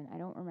version. I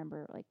don't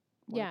remember like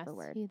word yes, for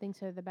word. he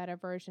thinks they're the better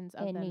versions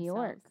of In New themselves.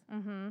 York.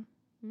 Mm-hmm.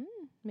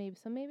 Maybe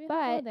he'll go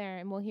But there,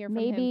 and we'll hear from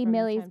Maybe him from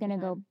Millie's time to gonna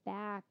go time.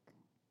 back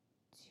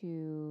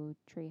to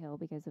Tree Hill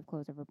because of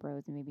Close Over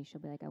Bros, and maybe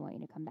she'll be like, I want you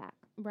to come back.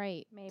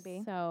 Right.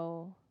 Maybe.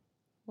 So,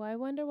 well, I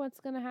wonder what's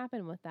going to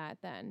happen with that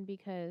then,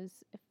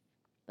 because if,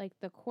 like,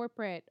 the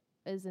corporate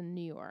is in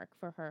New York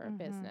for her Mhm.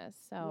 business,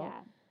 so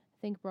Yeah.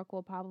 I think Brooke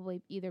will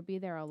probably either be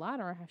there a lot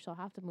or she'll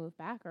have to move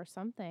back or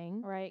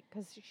something. Right,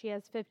 because she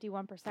has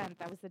 51%.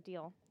 That was the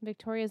deal.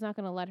 Victoria's not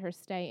going to let her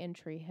stay in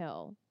Tree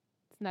Hill.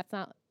 That's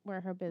not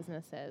where her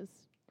business is.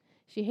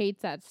 She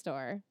hates that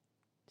store.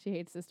 She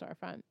hates the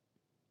storefront.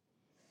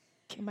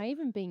 Am I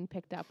even being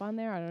picked up on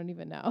there? I don't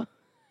even know.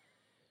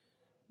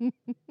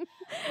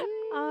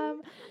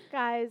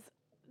 Guys,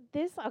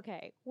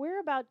 we're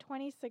about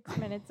 26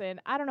 minutes in.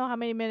 I don't know how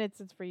many minutes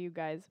it's for you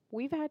guys.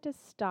 We've had to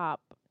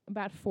stop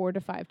About 4 to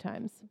 5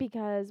 times.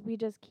 because we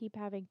just keep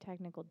having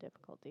technical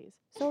difficulties.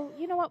 So,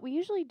 you know what? We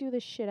usually do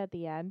this shit at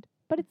the end,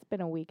 but it's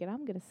been a week and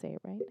I'm going to say it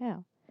right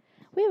now.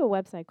 We have a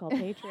website called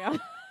Patreon.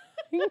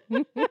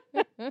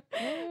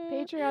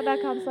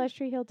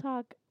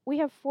 Patreon.com/TreeHillTalk. We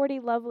have 40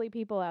 lovely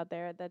people out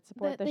there that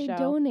support the they show.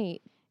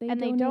 donate. They And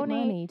they donate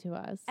donate money to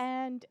us.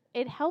 And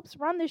it helps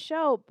run the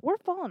show. We're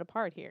falling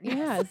apart here.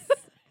 Yes.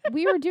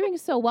 We were doing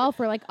so well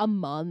for like a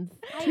month,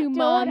 2 Don't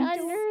months.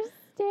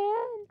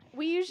 understand.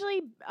 We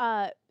usually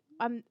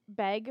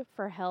beg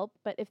for help,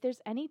 but if there's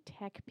any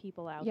tech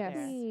people out Yes.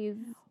 there, Please.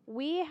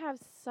 we have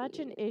such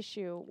an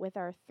issue with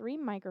our 3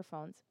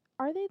 microphones.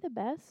 Are they the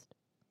best?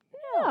 We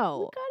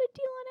No. got a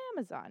deal on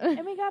Amazon,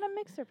 and we got a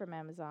mixer from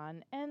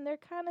Amazon, and they're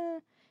kind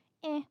of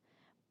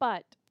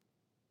But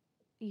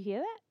you hear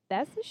that?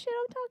 That's the shit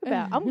I'm talking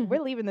about.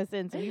 We're leaving this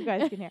in so you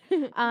guys can hear.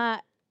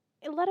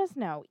 Let us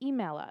know.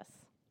 Email us,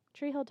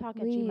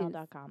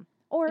 treehilltalk@gmail.com.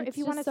 Or It's if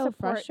you just want to so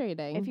support,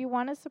 frustrating. if you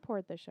want to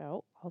support the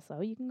show,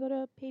 also you can go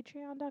to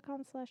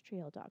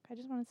patreon.com/treehilltalk. I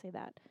just want to say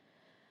that.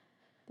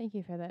 Thank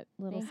you for that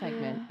little Thank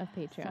segment you of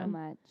Patreon. So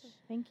much.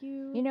 Thank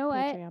you. You know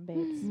what? Patreon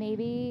babes.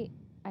 Maybe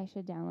I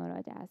should download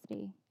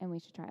Audacity and we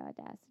should try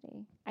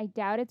Audacity. I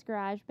doubt it's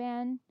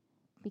GarageBand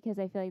because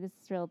I feel like this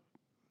is real.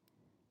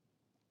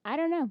 I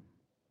don't know.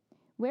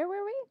 Where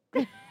were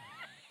we?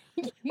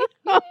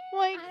 Oh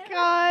my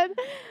god.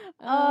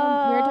 We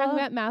were talking Uh,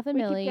 about Mouth and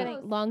we keep Millie,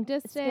 getting long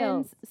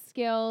distance,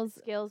 skills,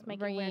 skills,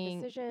 making weird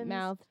bringing decisions.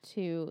 Mouth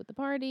to the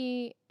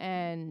party,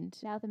 and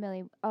Mouth and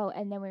Millie. Oh,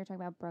 and then we were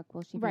talking about Brooke.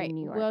 Will she be right. in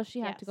New York? Will she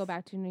have to go Yes.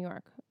 back to New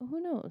York? Who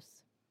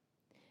knows?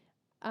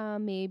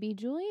 Maybe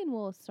Julian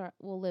will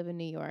live in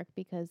New York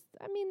because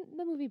I mean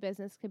the movie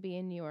business could be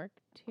in New York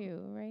too,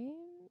 right?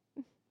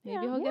 Maybe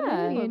Yeah. he'll get a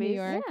Yeah. movie in New Movies.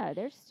 York, Yeah,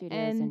 there's studios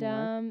in and New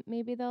York.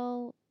 maybe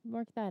they'll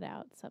work that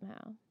out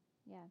somehow.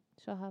 Yeah.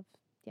 She'll have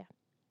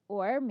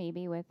Or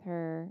maybe with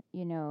her,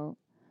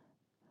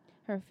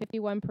 her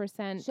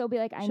 51%. she'll be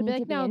like, I She'll need be to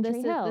like, be no, in this Tree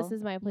is Hill. this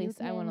is my place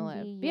I want to can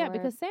live. be But yeah, your-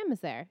 because Sam is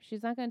there.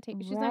 She's not gonna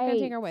take her away.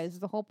 Right. This is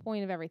the whole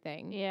point of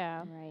everything. Yeah.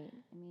 Right.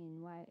 I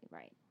mean, why?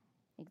 Right.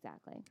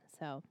 Exactly.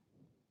 So,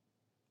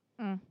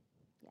 Mm.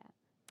 Yeah.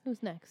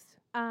 who's next?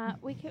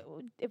 We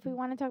could, if we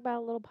want to talk about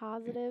a little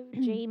positive.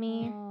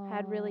 Jamie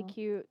had really Aw.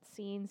 cute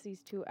scenes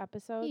these 2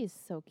 episodes. He's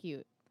so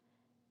cute.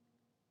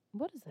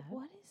 What is that?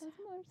 What is That was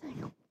a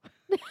motorcycle.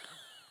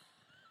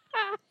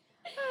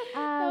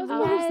 That was a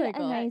we had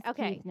motorcycle. a nice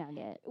Okay. Keith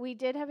nugget. We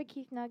did have a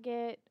Keith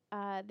Nugget.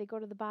 They go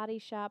to the body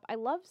shop. I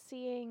love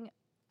seeing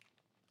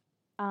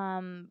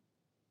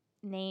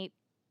Nate,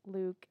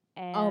 Luke,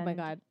 and Oh my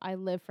god, I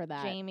live for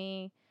that.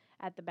 Jamie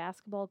at the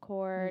basketball Me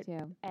court,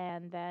 too.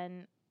 and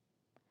then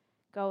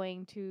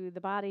going to the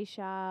body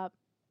shop,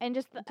 and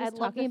just, I Just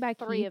love talking the about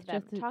 3 Keith, of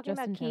them. just, Talking just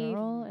about in Keith,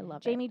 general, I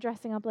love Jamie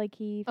dressing up like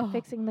Keith, Oh.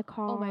 fixing the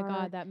car. it. Oh my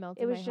god, that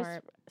melted It was my just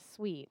heart.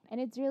 sweet.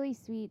 And it's really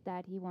sweet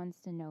that he wants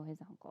to know his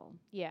uncle.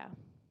 Yeah,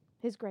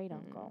 his great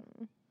uncle.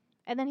 Mm.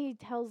 And then he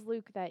tells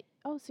Luke that,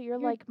 oh, so you're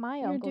You're- like my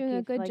you're uncle. doing a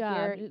Keith. good Like,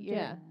 job. You're,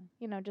 Yeah.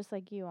 you know, just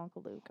like you,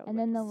 Uncle Luke. I was And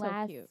like, then the so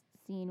last cute.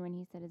 scene when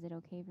he said, "Is it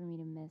okay for me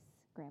to miss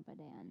Grandpa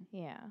Dan?"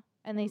 yeah.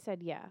 And they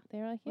said, yeah. They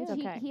were like, yeah,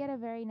 Which okay. he had a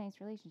very nice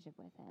relationship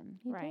with him.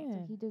 he Right.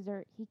 So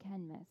did. he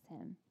can miss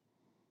him.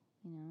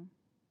 You know.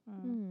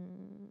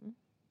 Mm.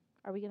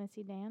 Are we gonna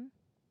see Dan?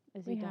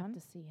 Is We he have done? to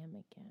see him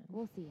again.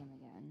 We'll see him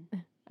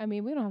again. I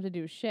mean, we don't have to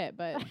do shit,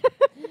 but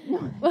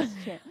No, that's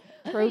true.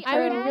 True, I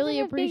would true. really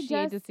Imagine if they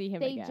appreciate to just- see him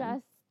They again.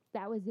 just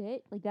that was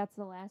it. Like that's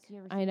the last you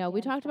ever. I see know.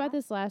 We Dan talked about Scott?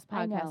 this last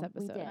I know, podcast we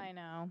episode. did. I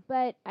know.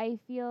 But I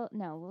feel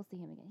no. We'll see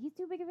him again. He's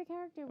too big of a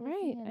character. We'll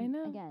see Right, I him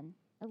know. again.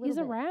 A He's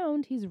little bit.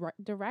 around. He's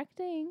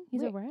directing.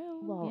 He's Wait,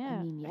 around. Well, Yeah.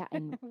 I mean, yeah,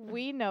 and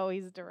We know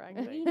he's we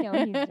directing. know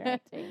he's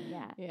directing.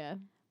 Yeah, yeah.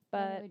 but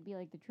it But would be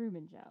like the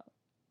Truman Show,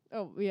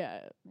 Oh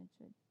yeah. which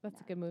would That's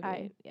a not- good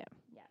movie. yeah.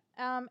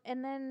 Yeah.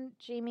 And then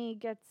Jamie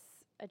gets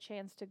a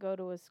chance to go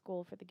to a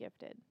school for the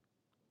gifted.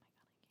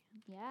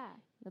 Yeah,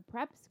 the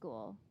prep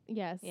school.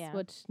 Yes. Yeah.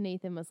 Which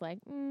Nathan was like,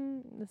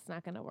 "This is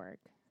not gonna work."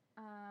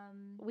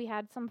 We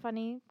had some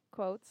funny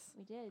quotes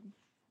We did.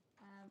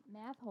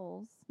 Math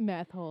holes.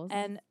 Math holes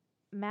and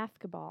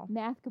mathball.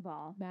 Math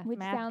cabal. Math- which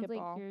sounds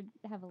Mathcabal. like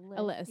you have a list.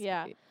 a list.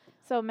 Yeah.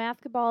 So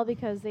mathball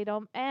because they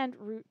don't, and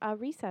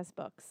recess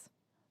books.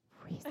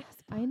 Recess.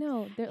 I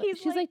know. He's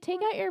She's like, like,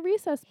 take out your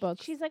recess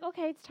books. She's like,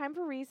 okay, it's time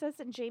for recess,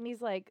 and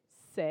Jamie's like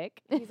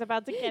sick. He's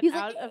about to get He's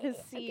like, out of his I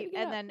gotta seat, get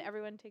and out. then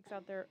everyone takes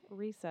out their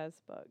recess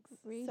books.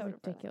 So depressing.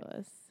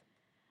 ridiculous.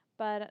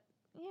 But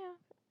yeah,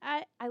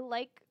 I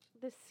like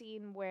the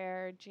scene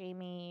where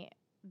Jamie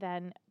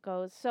then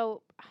goes.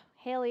 So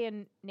Haley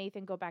and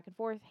Nathan go back and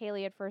forth.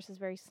 Haley at first is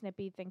very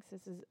snippy, thinks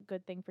this is a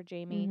good thing for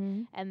Jamie,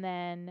 Mhm. and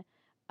then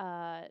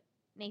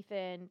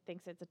Nathan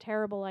thinks it's a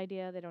terrible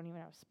idea. They don't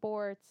even have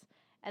sports,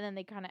 And then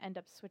they kind of end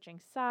up switching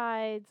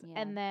sides. Yeah.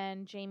 And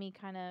then Jamie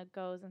kind of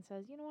goes and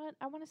says, you know what?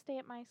 I want to stay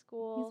at my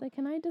school. He's like,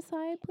 can I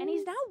decide, please? and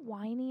he's not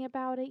whiny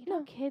about it. You know,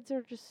 No. kids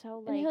are just so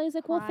And like. Haley's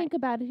like, well, cry- think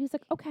about it. He's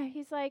like, okay.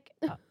 He's like,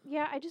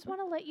 yeah, I just want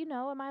to let you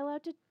know. Am I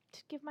allowed to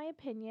give my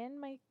opinion?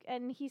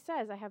 And he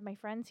says, I have my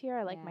friends here.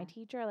 I like my Yeah.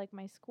 teacher. I like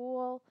my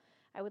school.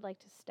 I would like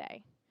to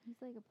stay. He's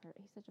like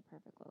he's such a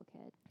perfect little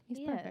kid. He's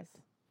He perfect.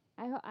 is.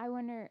 I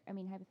wonder. I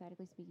mean,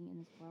 hypothetically speaking, in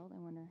this world, I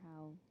wonder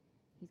how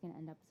he's gonna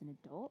end up as an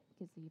adult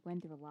because he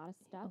went through a lot of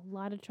stuff. A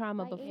lot of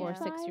trauma By before age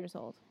 6 five? years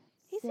old.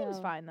 He seems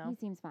So, fine, though. He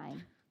seems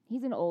fine.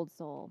 He's an old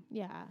soul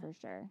Yeah. for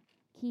sure.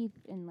 Keith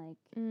in like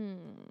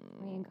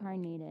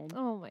reincarnated.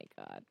 Oh my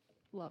God.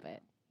 Love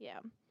it. Yeah.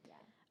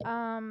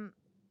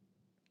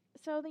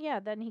 So yeah,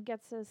 then he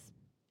gets to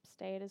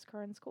stay at his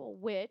current school,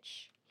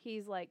 which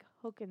he's like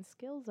hooking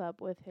Skills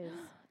up with his.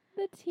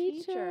 The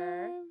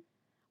teacher.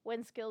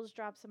 When Skills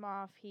drops him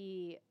off,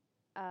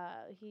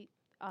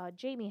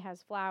 Jamie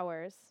has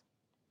flowers,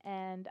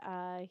 and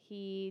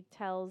he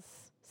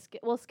tells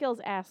Skills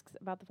asks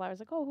about the flowers,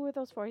 like, oh, who are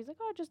those for? He's like,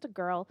 oh, just a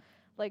girl.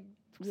 Like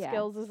Yeah.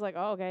 Skills is like,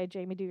 oh, okay,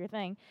 Jamie, do your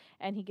thing,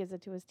 and he gives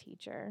it to his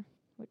teacher,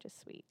 which is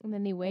sweet. And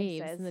then he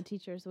waves, says- and the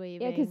teacher's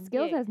waving. Yeah, because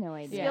Skills Yeah, has no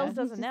idea. Skills He's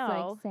doesn't just,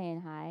 know. Like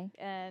saying hi.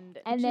 And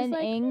And she's then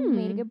like, Aang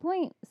made a "Hmm." good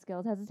point.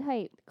 Skills has a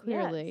type,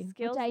 Clearly.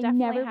 Skills which I definitely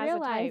never has a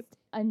type. realized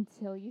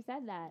until you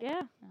said that.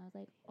 Yeah, I was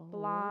like, oh,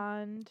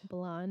 blonde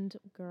Blonde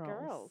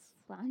girls.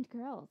 blonde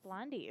girls.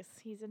 blondies.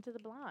 He's into the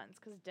blondes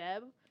because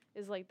Deb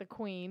is like the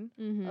queen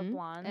of Mhm.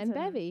 blondes And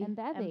Bevy. And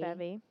Bevy. and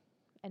Bevy.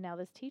 And now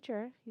this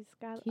teacher, he's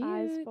got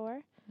eyes Cute.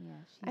 for. Yeah,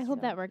 she's I hope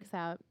so that cute. works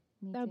out.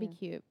 Me That would be too.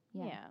 cute.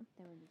 Yeah, Yeah.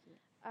 that would be cute.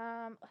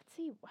 Let's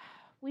see.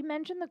 We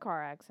mentioned the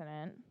car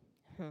accident.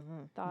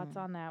 Mm-hmm. Thoughts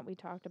on that? We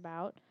talked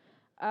about.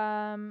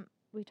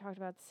 We talked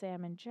about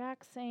Sam and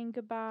Jack saying Do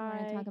you goodbye.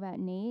 want to talk about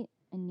Nate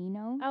and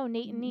Nino? Oh,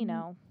 Nate and Mhm.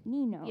 Nino.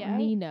 Nino. Yeah. right?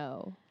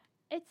 Nino.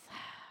 It's.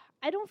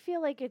 I don't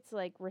feel like it's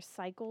like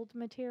recycled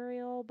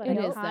material, but It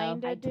I is, though.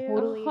 kind I of do.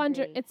 totally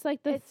 100. agree. It's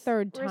like the It's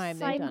third time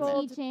they've done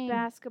recycled it. Teaching.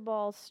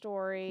 basketball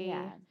story.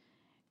 Yeah.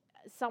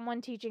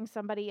 Someone teaching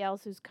somebody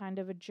else who's kind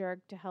of a jerk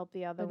to help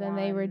the other But then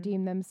one. they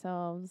redeem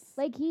themselves.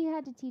 Like he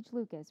had to teach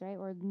Lucas, right?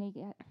 Or Nate.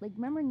 Like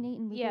remember Nate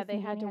and Lucas? Yeah, they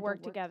and had Danny to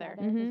work together.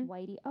 'cause Mhm.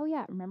 Whitey. Oh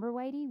yeah, remember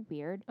Whitey?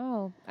 Weird.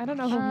 Oh, I don't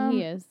know who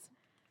he is.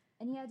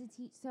 And he had to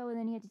teach. So and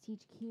then he had to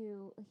teach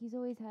Q. He's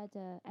always had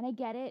to. And I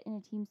get it. In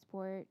a team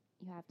sport,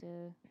 you have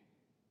to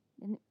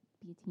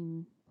be a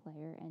team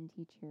player and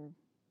teach your.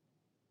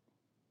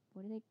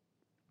 What are they?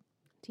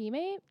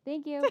 Teammate?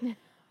 Thank you.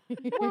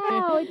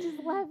 Wow, it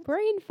just left.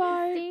 Brain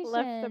fart. left the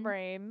station.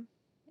 brain.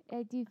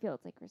 I do feel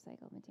it's like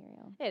recycled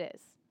material. It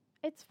is.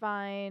 It's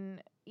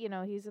fine. You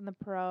know, he's in the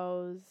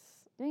pros.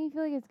 Don't you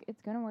feel like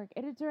it's gonna work?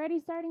 It's already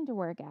starting to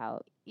work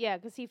out. Yeah,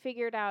 because he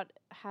figured out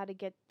how to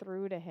get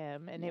through to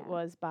him, and it Yeah.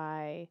 was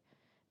by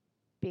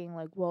being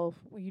like, well,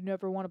 if you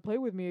never want to play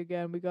with me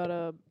again, we got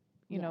to,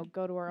 you Yeah. know,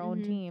 go to our own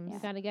Mhm. teams. You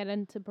got to get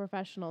into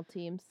professional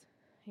teams.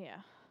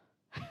 Yeah.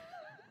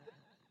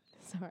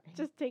 Sorry.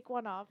 Just take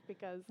one off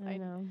because I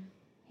know.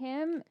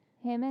 Him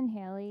and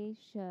Haley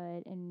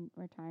should, in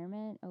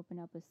retirement, open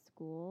up a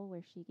school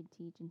where she could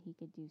teach and he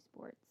could do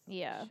sports.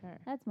 Yeah. Sure.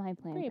 That's my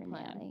plan Great for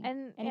plan. Nelly.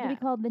 And it yeah. could be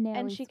called the Nelly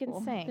and she School.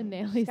 can sing. The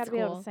Nelly She's got to be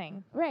able to School.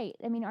 sing. Right.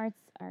 I mean, arts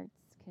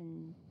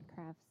can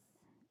crafts,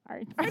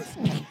 arts.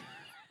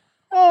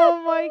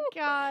 Oh my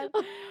god.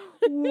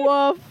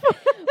 Woof.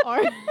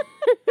 Art-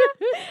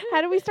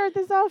 How do we start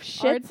this off?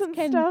 Shits Arts and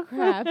can stuff.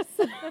 crafts.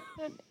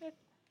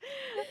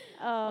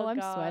 Oh, I'm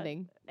God.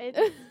 sweating. It's,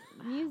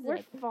 Music.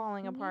 we're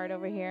falling apart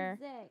over here.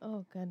 Music.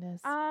 Oh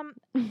goodness.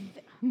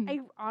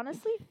 I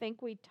honestly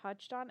think we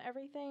touched on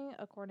everything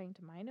according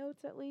to my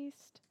notes, at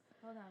least.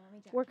 Hold on, let me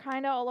check. We're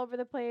kind of all over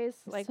the place.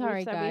 Like Sorry,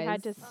 we said, we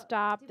had to guys.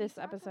 stop Did we this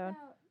talk episode.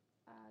 about,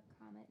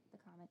 the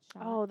comet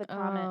shot? Oh, the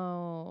comet.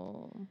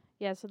 Oh.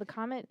 Yeah, so the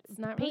comet. It's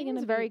not really Peyton's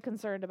gonna very be.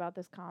 concerned about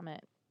this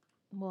comet.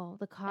 Well,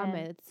 the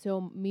comet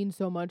means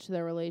so much to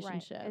their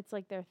relationship. Right. It's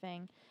like their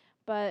thing.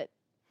 But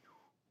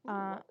Ooh,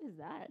 what is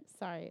that?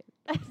 Sorry.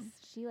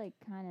 She like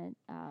kind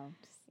of. Oh.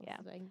 Yeah.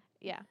 Listening.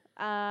 yeah.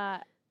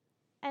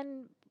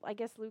 And I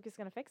guess Luke is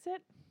gonna fix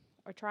it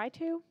or try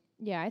to.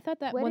 Yeah, I thought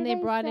that What when did they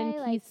I brought in say?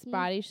 Like, Keith's he-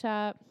 body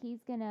shop.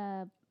 He's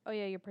gonna Oh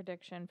yeah, your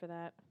prediction for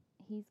that.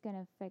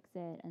 fix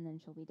it and then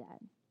she'll be dead.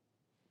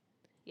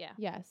 Yeah.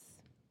 Yes.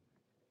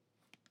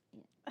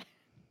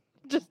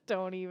 Just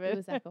don't even. It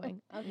was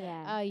echoing. Okay.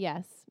 Yeah.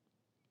 Yes.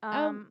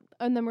 And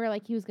then we're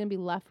like, he was gonna be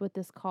left with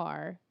this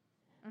car.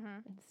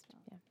 mhm. It's,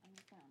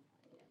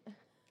 yeah.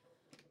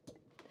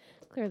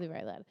 Clearly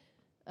very loud.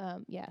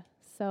 Yeah.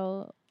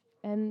 So,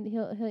 and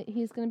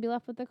he's gonna be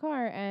left with the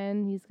car,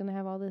 and he's gonna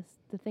have all this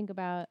to think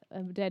about: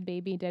 a dead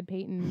baby, dead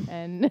Peyton,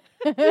 and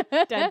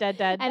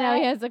dead. And now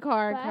he has a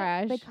car But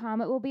crash. the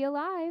comet will be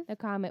alive The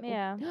comet.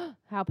 Yeah.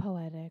 How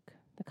poetic.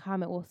 The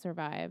comet will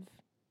survive.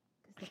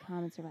 because the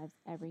comet survives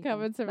everything.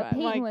 Comet survives. But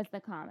Peyton Like- was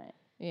the comet.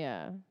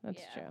 Yeah, that's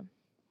Yeah. true.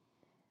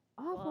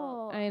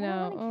 Awful. I don't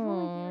know. wanna kill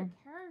my favorite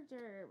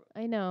character.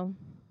 I know.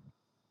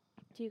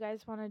 Do you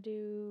guys want to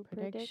do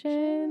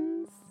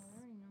Predictions? predictions?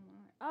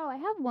 Oh, I already know Oh, I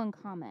have one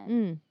comment.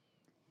 Mm.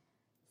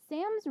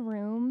 Sam's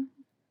room,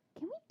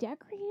 can we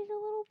decorate it a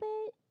little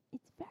bit?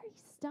 It's very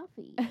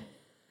stuffy.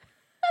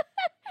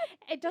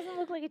 It doesn't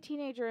look like a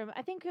teenage room.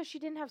 I think because she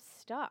didn't have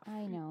stuff.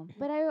 I know.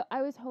 But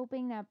I was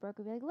hoping that Brooke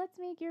would be like, let's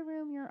make your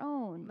room your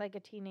own. Like a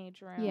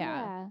teenage room.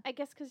 Yeah. I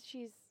guess because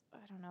she's, I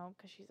don't know,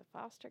 because she's a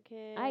foster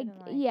kid. I and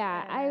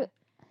like,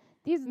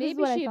 this is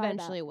Maybe what I she thought about.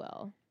 eventually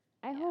will.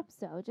 I hope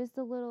so. Just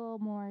a little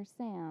more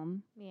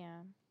Sam.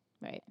 Yeah.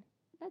 Right.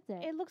 That's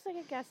it. It looks like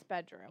a guest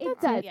bedroom. It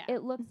does. Yeah.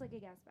 It looks like a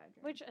guest bedroom.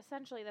 Which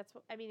essentially that's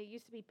what, I mean, it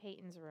used to be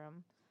Peyton's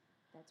room.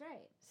 That's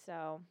right.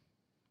 So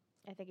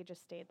I think it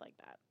just stayed like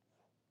that.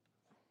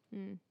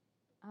 Mm.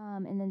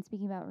 And then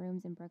speaking about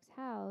rooms in Brooke's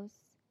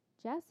house,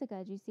 Jessica,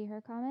 did you see her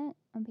comment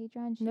on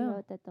Patreon? She No.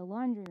 wrote that the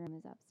laundry room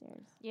is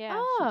upstairs. Yeah. She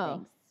Oh.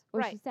 thinks. Or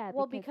right. she said.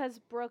 Well, because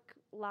Brooke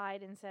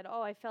lied and said,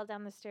 "Oh, I fell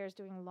down the stairs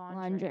doing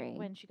laundry."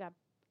 when she got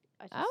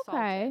Okay.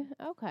 assaulted.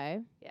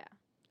 Okay. Yeah.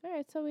 All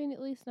right. So we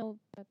at least know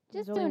that just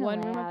there's only doing one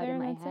a room up layout there. in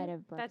my And that's head it.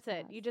 of Brooke's That's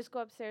it. house. You just go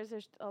upstairs.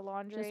 There's a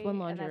laundry. one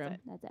laundry and room.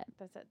 that's That's it.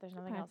 That's it. There's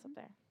nothing Okay. else up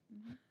there.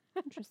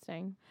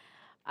 Interesting.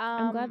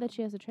 I'm glad that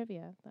she has a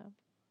trivia though.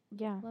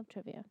 Yeah. Love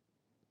trivia.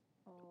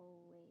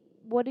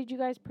 What did you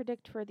guys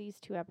predict for these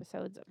 2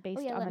 episodes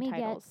based yeah, on let the me get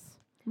titles?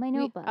 My We-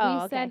 notebook. Oh,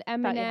 we okay. said Thought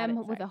you had Eminem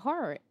it, with sorry. a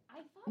heart, I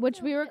thought which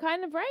so, we were but-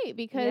 kind of right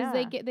because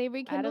Yeah. they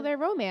rekindled of- their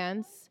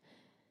romance.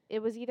 It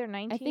was either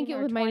 19 think it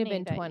or might have 20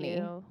 been that 20.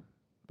 you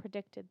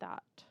predicted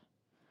that.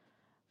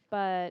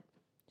 But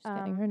She's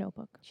getting her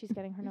notebook. she's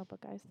getting her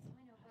notebook, guys.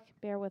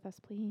 Bear with us,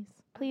 please.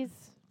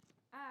 Please,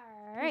 All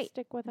please right.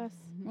 stick with us.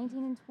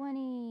 19 and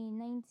 20.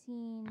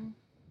 19.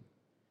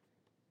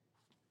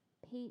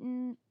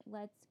 Peyton,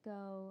 let's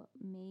go.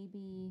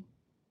 Maybe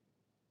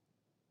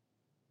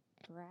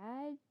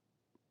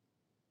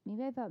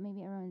Maybe I thought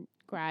maybe everyone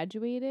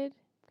Graduated.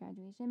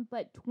 graduation.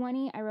 But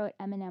 20, I wrote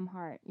Eminem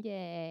Heart.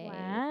 Yay.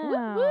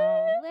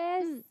 Wow.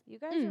 Liz. You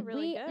guys are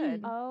really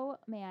good. Oh,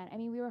 man. I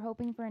mean, we were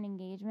hoping for an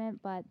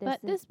engagement, but this But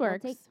is, this we'll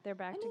works. take- They're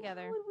back I mean,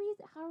 together.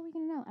 How are we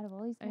going to know out of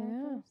all these I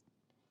know.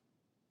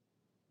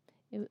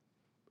 characters?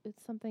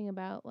 It's something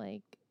about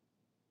like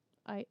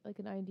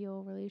an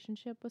ideal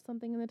relationship with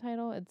something in the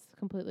title. It's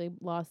completely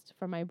lost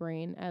from my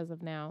brain as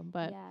of now.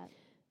 But yeah.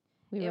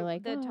 we were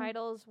like, the oh,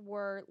 titles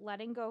were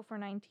Letting Go for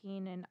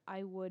 19 and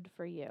I Would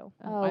for You.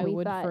 oh, I we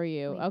would thought- for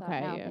you. we thought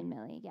Okay. Malcolm Yeah. and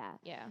Millie, yeah.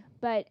 Yeah.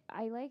 But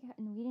I like,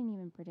 and we didn't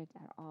even predict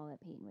at all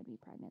that Peyton would be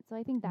pregnant. So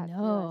I think that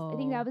I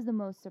think No. that was the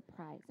most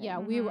surprising. Yeah,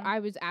 Mhm. I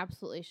was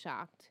absolutely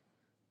shocked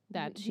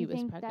that Do she you was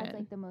think pregnant. that's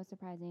like the most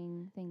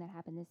surprising thing that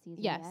happened this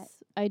season yet?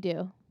 Yes, I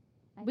do.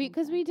 I think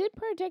Because so. we did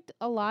predict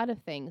a lot of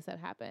things that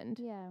happened.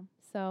 Yeah.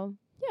 So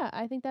yeah,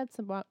 I think that's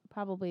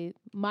probably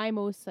my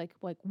most like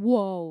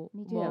whoa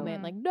Me too.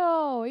 moment. Mhm. Like,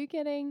 no, are you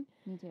kidding?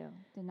 Me too.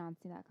 Did not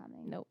see that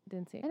coming. Nope,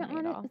 didn't see it And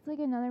coming at all. it's like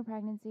another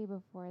pregnancy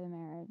before the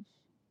marriage.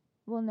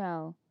 Well,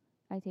 no.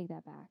 I take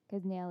that back.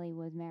 Because Nelly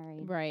was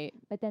married. Right.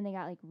 But then they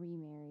got like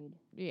remarried.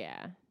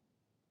 Yeah.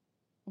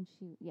 And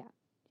she, yeah.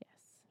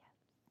 Yes.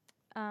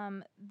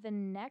 The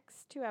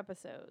next 2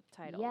 episode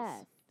titles.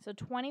 Yes. So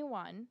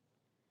 21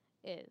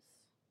 is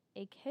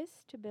A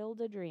Kiss to Build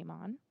a Dream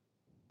On.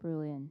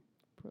 Brilliant.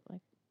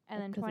 Like,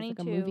 And then 'cause 22, it's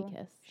like a movie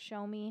kiss.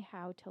 Show Me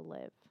How to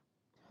Live.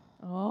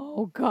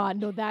 Oh God,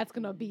 no, that's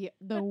gonna be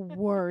the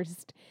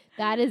worst.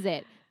 That is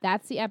it.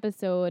 That's the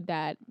episode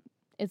that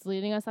is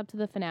leading us up to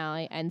the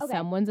finale, and Okay,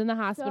 someone's in the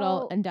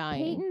hospital So, and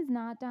dying. Peyton's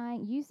not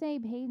dying. You say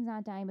Peyton's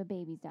not dying, but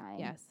baby's dying.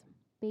 Yes.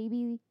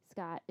 Baby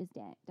Scott is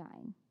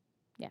dying.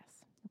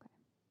 Yes.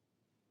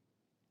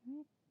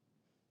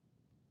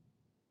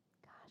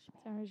 Gosh,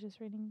 So I was just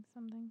reading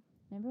something.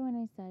 Remember when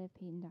I said if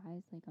Peyton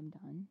dies, like I'm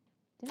done?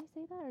 Did I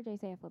say that or did I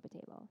say I flip a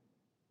table?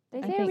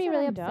 Did I I say I'd think be you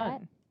really said I'm upset?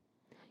 done.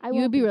 I You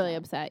won't would be really done.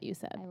 upset. You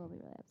said. I will be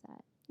really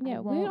upset. Yeah, I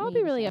we'd won't all be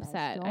leave really Shadows.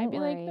 upset. Don't I'd be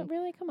like, worry, "No,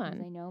 really, come 'cause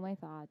I on. know my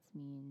thoughts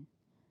mean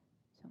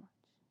so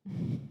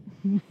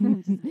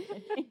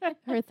much.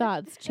 Her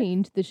thoughts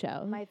changed the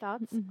show. My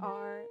thoughts Mhm.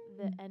 are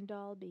the end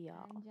all be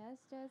all. I'm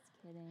just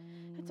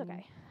kidding. It's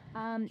okay.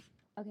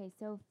 Okay,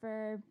 so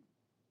for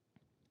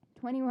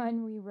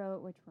 21 we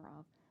wrote, which we're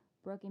off,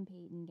 Brooke and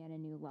Peyton get a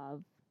new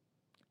love.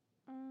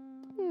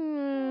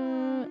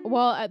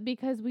 Well,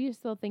 because we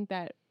still think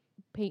that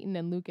Peyton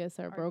and Lucas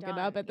are broken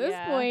up done, at this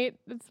yeah. point.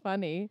 It's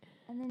funny.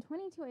 And then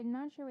 22, I'm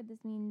not sure what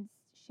this means,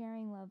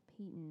 sharing love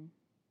Peyton.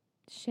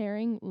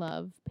 Sharing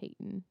love,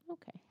 Peyton.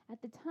 Okay.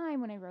 At the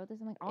time when I wrote this,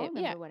 I'm like, I'll Yeah.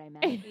 remember what I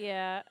meant.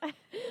 Yeah.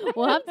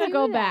 We'll have to Do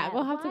go that. back.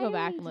 We'll have to Why go do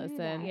back we and do listen.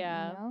 that,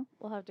 Yeah. You know?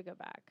 We'll have to go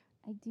back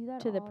I do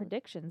that to the all-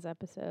 predictions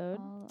episode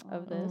all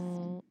of the this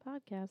time.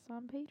 podcast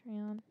on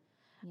Patreon.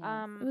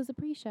 Yes. It was a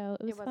pre-show.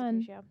 It was a fun.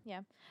 pre-show.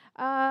 Yeah.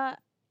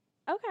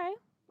 Okay.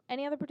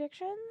 Any other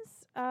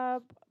predictions?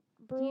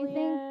 Do you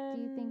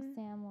think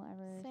Sam will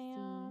ever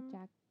Sam. see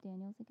Jack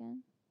Daniels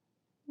again?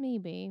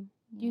 Maybe.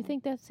 Do you Yeah.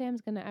 think that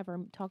Sam's gonna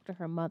ever talk to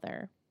her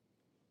mother?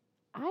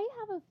 I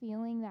have a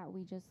feeling that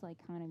we just like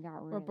kind of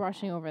got rid We're of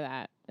brushing that. over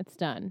that. It's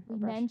done. We We're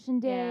brushing-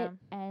 mentioned yeah.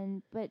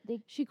 it, but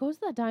She goes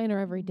to that diner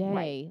every day,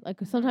 Right.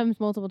 like sometimes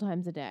multiple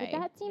times a day. but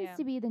that seems Yeah.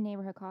 to be the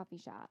neighborhood coffee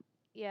shop.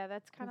 Yeah,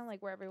 that's kind of 'Cause-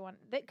 like where everyone,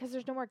 because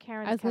there's no more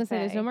Karen's I was going to say,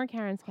 there's no Cafe. more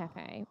Karen's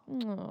Cafe.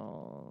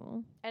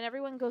 Oh. And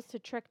everyone goes to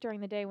Trick during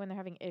the day when they're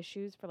having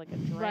issues for like a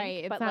drink.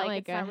 Right, it's but not like like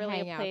it's a not really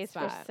a hangout place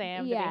for spot. Sam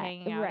to be yeah,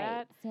 hanging out right.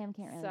 at. Sam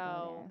can't really go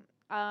So,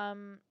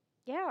 there.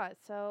 yeah,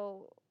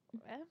 so,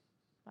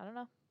 I don't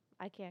know.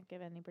 I can't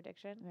give any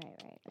prediction.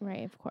 Right.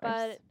 Right, of course.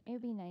 But, It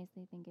would be nice,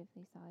 I think, if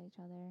they saw each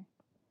other.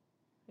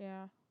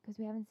 yeah. Because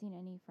we haven't seen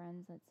any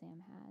friends that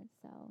Sam had,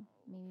 so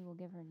maybe we'll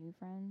give her new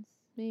friends.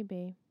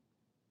 Maybe.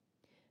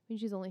 I mean,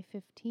 she's only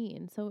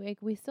 15, so like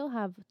we still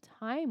have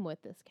time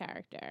with this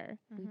character.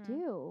 We Mhm.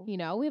 do. You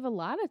know, we have a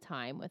lot of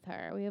time with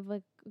her. We have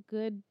like a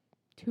good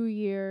 2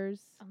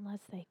 years.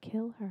 Unless they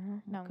kill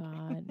her. No, I'm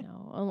kidding. God,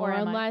 no. Or Or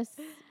am I? unless,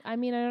 I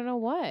mean, I don't know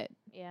what.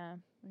 Yeah.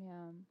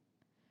 Yeah.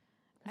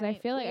 Because I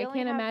mean, feel like we I only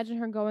can't have- imagine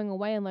her going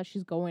away unless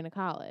she's going to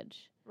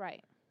college.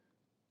 Right.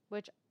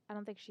 Which I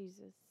don't think she's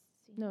a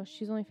No,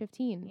 she's only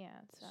 15. Yeah.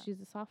 So.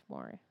 She's a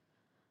sophomore.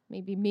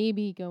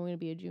 Maybe going to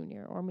be a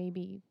junior, or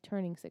maybe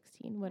turning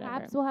 16, whatever.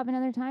 Perhaps we'll have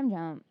another time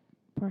jump.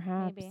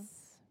 Perhaps. Maybe.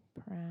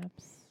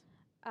 Perhaps.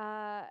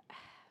 I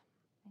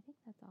think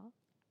that's all.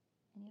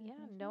 Any other yeah,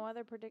 questions? no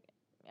other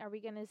Are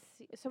we going to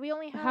see? So we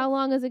only have. How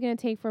long is it going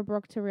to take for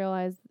Brooke to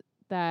realize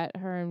that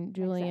her and Next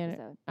Julian?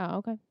 episode. Oh,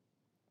 okay.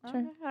 Sure.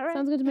 Okay, all right.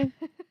 Sounds good to me.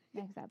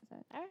 Next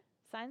episode. All right.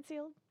 Signed,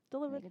 sealed,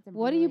 delivered. Like, it's a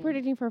What are you brilliant-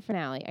 predicting for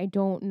finale? I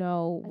don't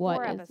know A what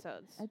 4 is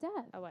episodes A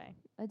death. away.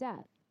 A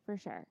death, for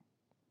sure.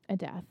 a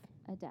death.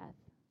 A death.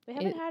 We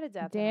haven't It- had a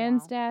death.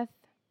 Dan's in a death,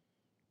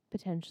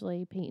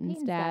 potentially Peyton's,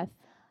 Peyton's death.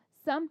 death.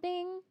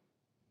 Something.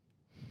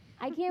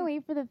 I can't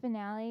wait for the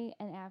finale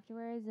and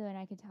afterwards, and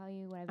I can tell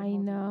you what I've been I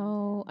holding on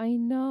know. to. I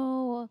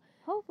know.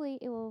 Hopefully,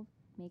 it will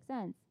make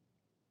sense.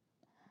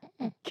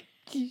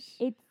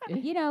 It's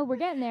we're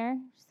getting there.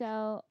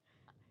 So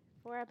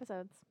 4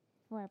 episodes.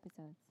 4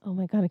 episodes. Oh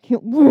my god, I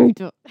can't wait.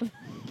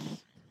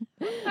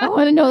 I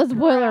want to know the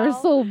spoilers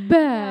Girl. so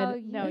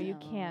bad. No, you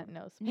don't. can't.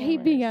 No I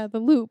hate being spoilers. out of the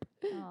loop.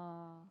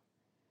 Aw.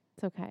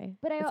 It's okay.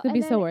 But It's gonna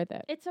be so worth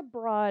it. It's a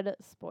broad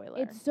spoiler.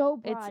 It's so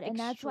It's broad, and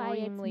that's why it's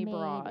extremely made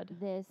broad.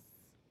 this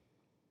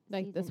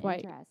Like this season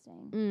white-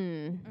 interesting.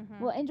 Mm. Mhm.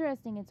 Well,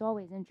 interesting. It's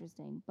always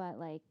interesting, but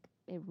like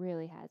it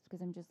really has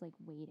because I'm just like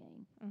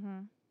waiting.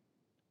 Mhm.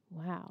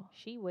 Wow.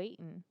 She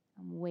waiting.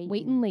 I'm waiting.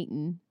 Waiting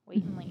Leighton.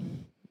 Waiting,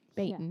 Leighton.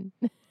 Baiting.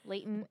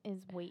 Leighton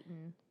is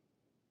waiting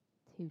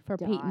to For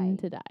die. Peyton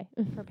to die.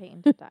 for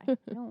Peyton to die.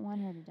 I don't want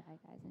her to die,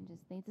 guys. I'm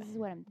just think this is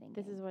what I'm thinking.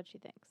 This is what she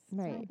thinks. That's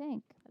what I Right.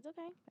 think. That's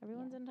okay.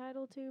 Everyone's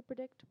entitled to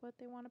predict what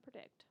they want to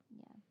predict.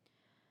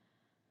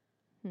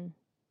 Yeah.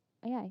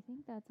 Yeah, I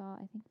think that's all.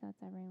 I think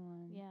that's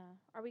everyone. Yeah.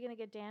 Are we gonna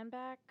get Dan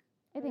back?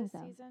 I for think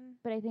this so. Season?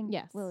 But I think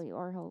Yes. Willie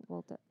or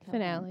we'll kill him.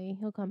 Finale.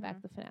 He'll come Mhm.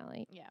 back the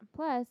finale. Yeah.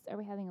 Plus, are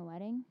we having a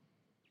wedding?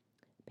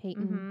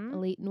 Peyton, Mhm. a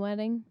Leighton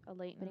wedding. A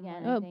Leighton. But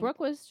again, one. I Oh, think- Brooke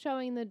was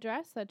showing the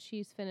dress that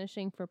she's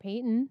finishing for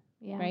Peyton,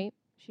 Yeah. right?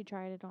 She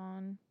tried it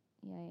on.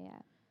 Yeah.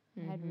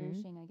 Head Mhm.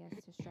 ruching, I guess,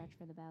 to stretch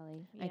for the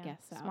belly. I Yeah.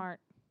 guess so. Smart.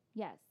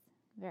 Yes.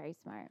 Very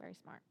smart. Very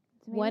smart.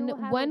 So maybe When we'll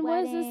have a when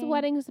was this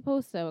wedding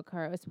supposed to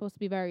occur? It was supposed to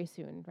be very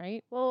soon,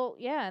 right? Well,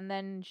 yeah, and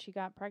then she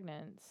got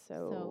pregnant.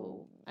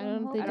 So, I I'm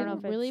don't. They hoping- I don't know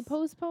didn't if really it's-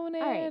 postpone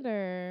it, Alright.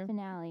 or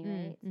Finale,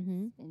 right?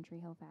 Mhm. In Tree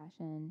Hill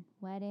fashion.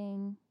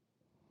 Wedding.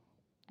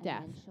 And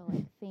Death. then she'll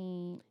like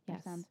faint or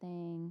Yes.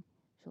 something.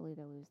 She'll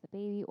either lose the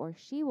baby or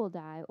she will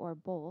die or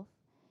both.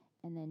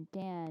 And then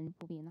Dan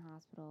will be in the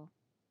hospital.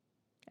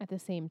 at the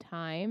same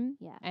time,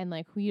 Yeah. and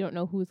like you don't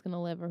know who's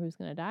gonna live or who's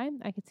gonna die.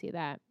 I could see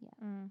that.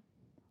 mm.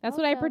 That's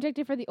what I Also-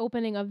 predicted for the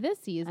opening of this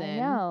season.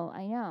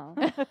 I know.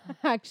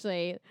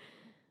 Actually,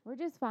 We're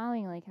just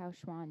following like how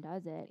Schwan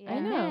does it. Yeah.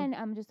 And I know. then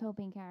I'm just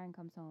hoping Karen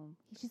comes home.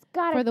 She's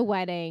got for to the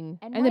wedding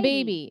and and the Whitey.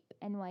 baby.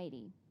 and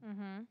Whitey.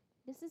 Mm-hmm.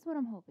 This is what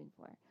I'm hoping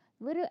for.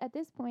 Literally at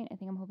this point, I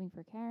think I'm hoping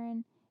for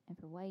Karen and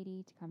for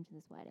Whitey to come to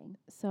this wedding.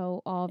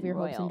 So all of And your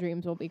hopes royal. and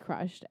dreams will be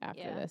crushed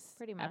after Yeah, this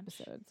pretty much.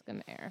 episode's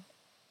gonna air.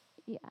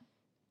 Yeah.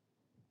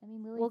 I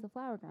mean, Lily's Well, the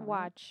flower girl. right?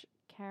 Watch.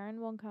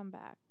 Karen won't come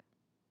back,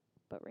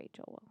 but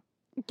Rachel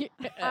will.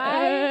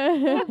 I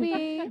will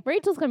be-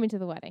 Rachel's coming to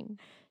the wedding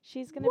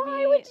She's gonna Why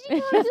be. would she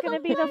come she's to gonna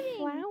the be the wedding?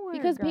 flower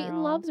because Peyton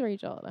girl. loves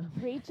Rachel.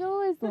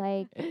 Rachel is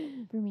like,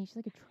 for me, she's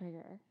like a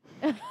trigger.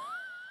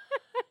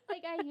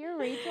 Like, I hear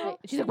Rachel.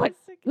 She's like, what?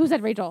 Who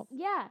said Rachel?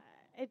 Yeah.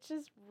 It's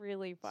just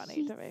really funny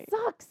She to me.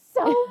 sucks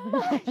so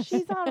much.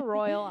 She's on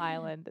Royal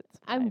Island. It's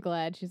I'm fine.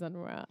 glad she's on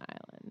Royal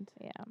Island.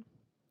 Yeah.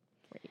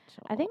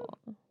 Rachel. I think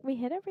we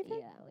hit everything.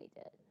 Yeah, we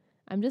did.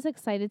 I'm just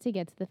excited to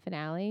get to the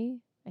finale.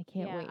 I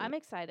can't Yeah, wait. I'm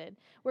excited.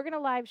 We're gonna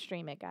live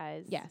stream it,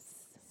 guys. Yes.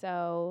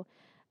 So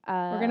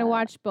We're gonna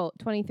watch both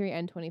 23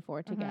 and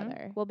 24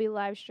 together. We'll be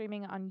live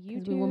streaming on 'Cause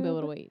YouTube. we won't be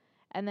able to wait.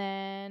 And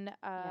then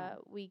Yeah.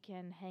 we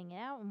can hang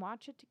out and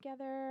watch it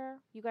together.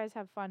 You guys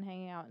have fun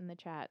hanging out in the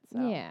chat.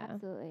 So Yeah.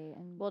 Absolutely.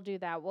 And we'll do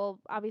that. We'll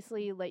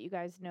obviously let you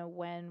guys know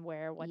when,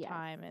 where, what Yes.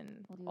 time,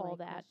 and we'll do all like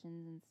that.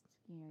 questions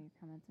and your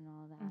comments and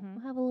all of that. Mhm.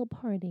 We'll have a little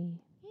party.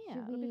 Yeah,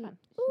 Should it'll we, be fun.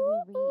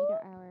 Should we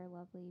read our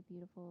lovely,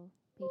 beautiful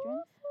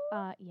patrons?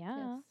 Yeah.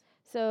 Yes.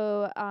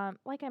 So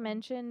like I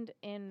mentioned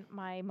in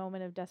my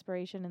moment of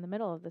desperation in the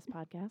middle of this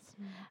podcast,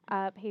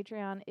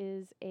 Patreon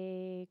is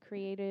a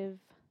creative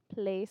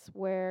place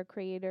where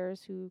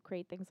creators who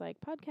create things like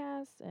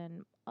podcasts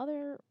and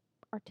other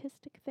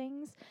artistic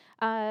things,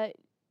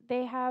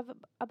 they have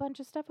a bunch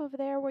of stuff over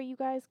there where you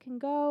guys can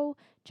go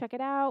check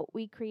it out.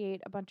 We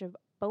create a bunch of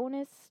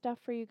bonus stuff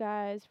for you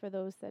guys for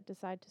those that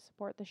decide to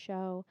support the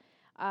show.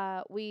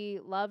 We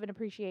love and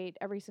appreciate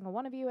every single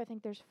one of you. I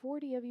think there's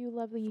 40 of you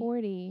lovely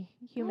 40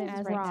 humans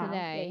as right of now.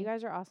 today. Yeah, you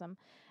guys are awesome.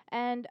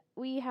 And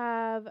we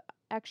have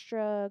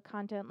extra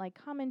content like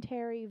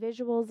commentary,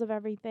 visuals of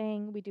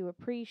everything. We do a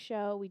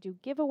pre-show. We do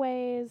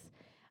giveaways.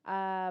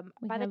 By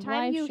the have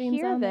time live you streams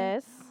hear on there.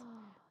 this,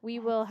 we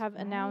will have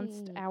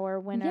announced right. our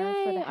winner for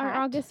Yay, the hat. our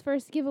August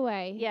 1st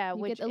giveaway. Yeah, you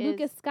which get the is-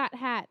 Lucas Scott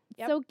hat.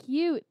 Yep. So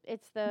cute.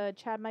 It's the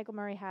Chad Michael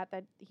Murray hat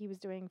that he was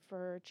doing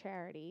for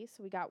charity.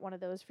 So we got one of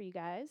those for you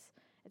guys.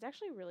 It's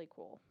actually really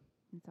cool.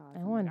 It's I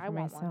awesome. want it I for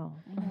want one. myself.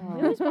 I We know.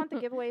 always want the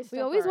giveaway stuff We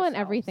for always want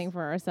ourselves. everything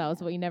for ourselves,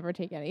 but we never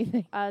take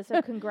anything.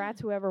 So congrats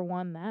whoever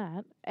won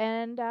that.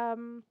 And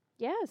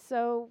yeah,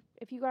 so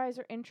if you guys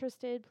are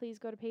interested, please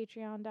go to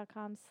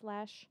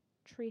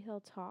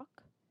patreon.com/treehilltalk.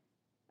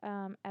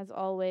 As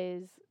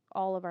always,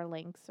 all of our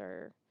links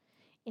are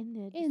in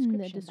the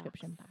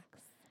description box.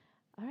 box.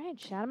 All right,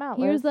 shout them out.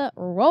 Here's Liz.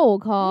 the roll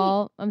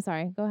call. I'm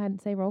sorry. Go ahead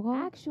and say roll call.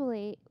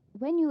 Actually,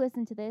 when you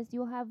listen to this,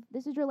 you'll have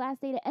this is your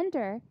last day to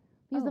enter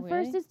because Oh, the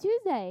first really? is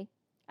Tuesday.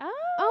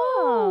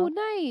 Oh,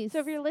 nice. So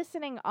if you're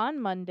listening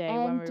on Monday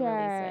when we release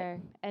Enter.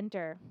 it,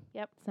 enter.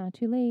 Yep. it's not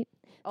too late.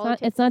 All it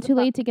It's takes not is a too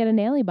bu- late to get a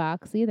Naily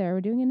box either.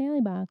 We're doing a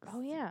Naily box. Oh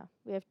yeah,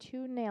 we have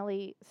 2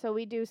 Naily. So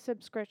we do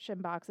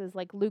subscription boxes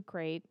like Loot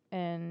Crate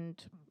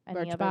and any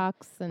other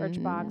Birchbox and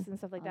Birchbox and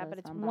stuff like All that. those But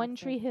it's fun One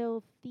boxes. Tree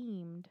Hill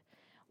themed.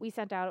 We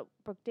sent out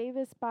Brooke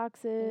Davis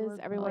boxes. were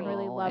Everyone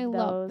really great. loved I those.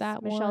 love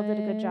that Michelle did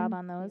a good job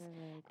one. on those. They were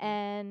really cool.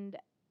 And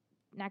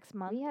next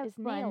month we have is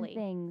fun Naily.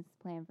 things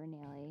planned for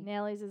Naily.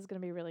 Naily's is going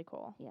to be really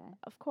cool. Yeah.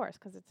 Of course,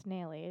 because it's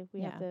Naily.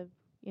 We have Yeah.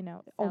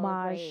 to,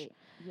 homage. Celebrate.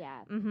 Yeah.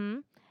 Mm-hmm.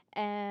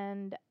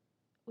 And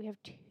we have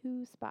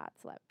 2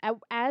 spots left.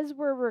 As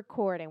we're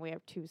recording, we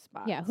have 2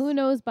 spots. Yeah, who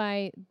knows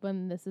by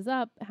when this is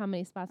up how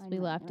many spots I will be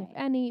know, left, if right.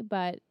 any.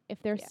 But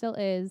if there Yeah. still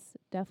is,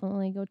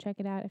 definitely go check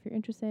it out if you're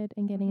interested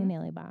in getting Mhm. a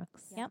Naily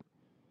box. Yep.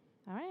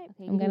 All right.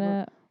 Okay. I'm you do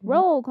gonna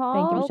roll call.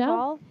 Thank you, Roll Michelle.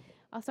 call.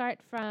 I'll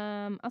start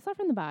from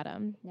the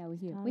bottom. That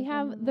was you. We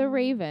have the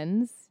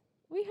Ravens.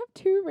 We have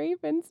 2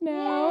 Ravens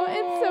now.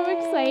 It's so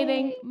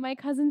exciting. Yay. My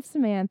cousin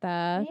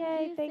Samantha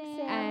Yay, thanks, Sam.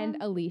 Sam. and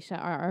Alicia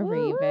are our Woo.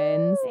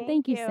 Ravens. Thank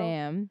Thank you, you.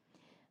 Sam.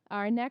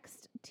 Our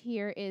next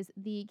tier is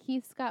the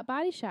Keith Scott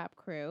Body Shop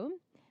crew.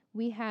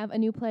 We have a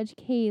new pledge,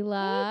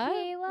 Kayla.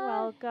 Hey, Kayla.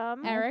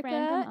 Welcome. Our friend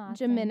Erica, from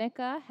Austin.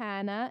 Jaminica,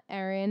 Hannah,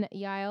 Erin,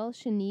 Yael,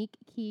 Shanique,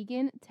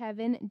 Keegan,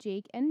 Tevin,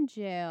 Jake, and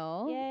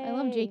Jill. I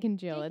love Jake Yay. and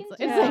Jill. Jake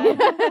It's and like,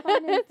 Jill. How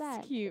fun is it's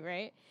that? cute,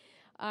 right?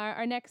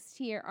 Our next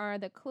tier are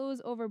the Clothes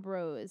Over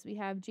Bros. We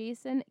have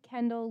Jason,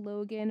 Kendall,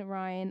 Logan,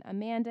 Ryan,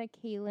 Amanda,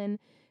 Kaylin,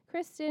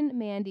 Kristen,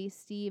 Mandy,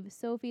 Steve,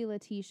 Sophie,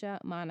 Letitia,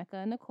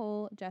 Monica,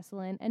 Nicole,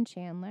 Jesselyn, and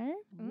Chandler.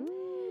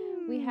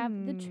 We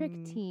have the Trick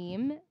Mm.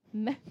 Team.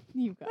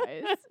 You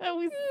guys.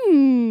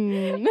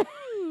 Mm.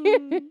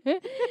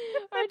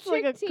 Our It's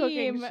like a Trick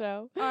cooking Team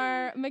show.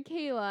 are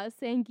Michaela,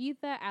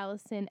 Sangeetha,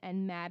 Allison,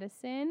 and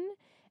Madison.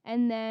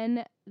 And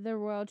then the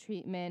Royal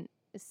Treatment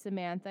is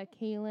Samantha,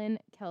 Kaylin,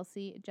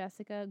 Kelsey,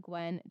 Jessica,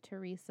 Gwen,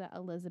 Teresa,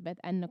 Elizabeth,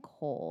 and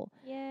Nicole.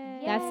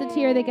 Yay. That's the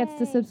tier that gets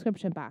the Yay.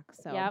 subscription box.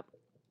 So Yep.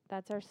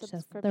 That's our Just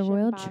subscription the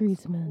royal box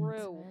treatment. crew.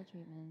 Royal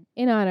treatment.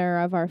 in honor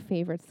of our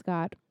favorite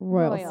Scott,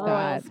 Royal Royal. Scott.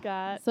 Royal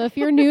Scott. So if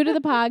you're new to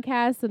the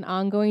podcast, an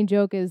ongoing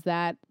joke is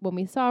that when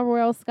we saw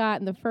Royal Scott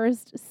in the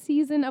first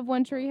season of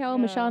One Tree Hill,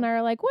 Yeah. Michelle and I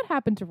are like, what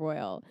happened to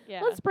Royal?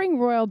 Yeah. Let's bring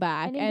Royal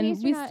back. And, in And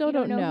case we you're not, still you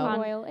don't know know.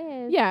 who Royal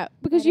is. Yeah,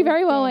 because that you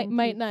very has well been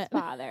might Keith's not.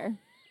 father.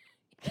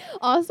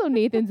 Also,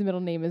 Nathan's middle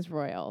name is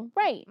Royal.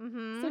 Right.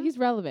 Mm-hmm. So he's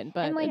relevant,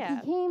 but And like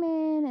Yeah. he came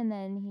in, and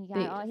then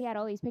They- he had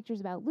all these pictures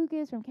about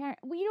Lucas from Karen.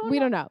 We we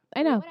don't know.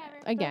 I know. Whatever.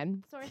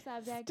 Again, Sore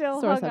subject.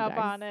 Still Sore hung up subject.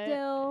 on it.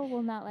 Still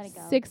will not let it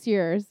go. 6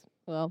 years.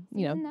 Well,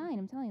 you know, Season 9.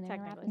 I'm telling you, they're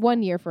gonna wrap Technically. this 1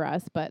 up. year for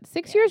us, but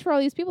 6 Yeah. years for all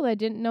these people that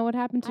didn't know what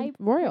happened to I'm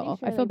Royal.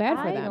 pretty I sure feel they bad for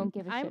probably them. don't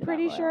give a I'm shit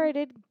pretty about sure Royal. I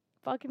didn't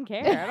fucking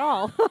care at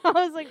all. I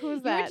was like, who's You were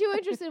that? too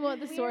interested in what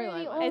the We're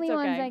storyline the was. only It's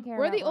ones okay. that care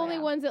We're about the only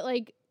Royal. ones that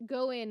like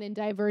go in and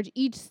diverge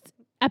each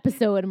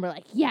episode, and we're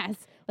like,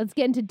 yes, let's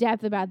get into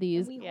depth about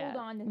these. We Yeah. hold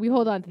on to We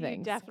hold on to You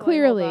things. definitely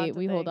Clearly, hold on to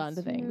we hold on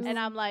things. to things. And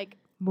I'm like,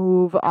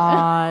 move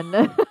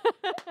on.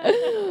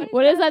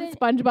 What is that doesn't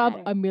SpongeBob?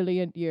 matter. A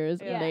million years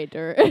Yeah.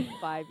 later.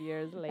 5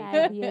 years later.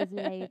 5 years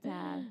later.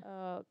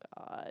 Oh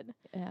God.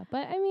 Yeah,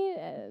 but I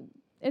mean,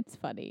 it's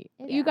funny.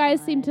 It's You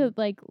guys seem to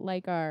fun.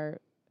 like our.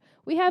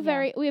 We have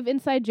Yeah. we have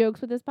inside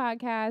jokes with this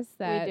podcast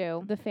that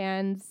do. the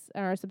fans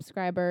and our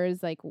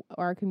subscribers, like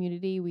our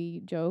community, we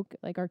joke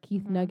like our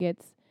Keith Mhm.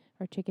 nuggets,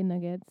 our chicken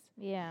nuggets,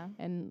 Yeah.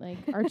 and like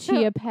our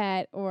chia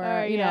pet or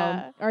Or, you yeah.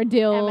 know our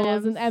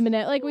dills and M&Ms.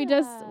 M&M. Like we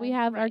Yeah.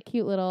 have our Right.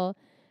 cute little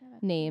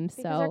names.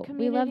 Because our So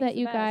we love that community's the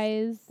you best.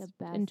 guys The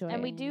best. enjoy And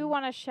it. we do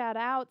want to shout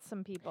out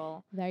some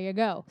people. There you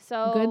go.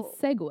 So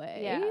Good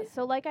segue. yeah.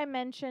 So like I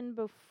mentioned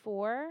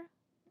before,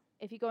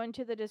 if you go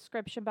into the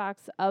description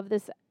box of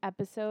this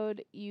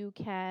episode, you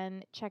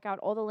can check out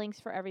all the links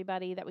for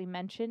everybody that we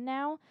mentioned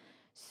now.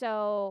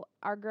 So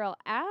our girl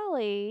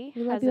Allie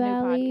We love has a you, new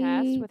Allie.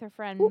 podcast with her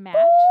friend Woo Matt,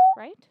 woo.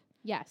 right?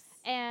 Yes.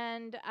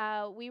 And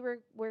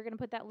we're gonna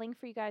put that link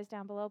for you guys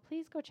down below.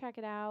 Please go check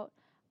it out.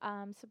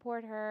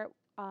 Support her.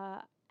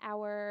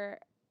 Our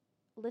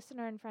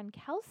listener and friend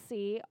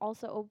Kelsey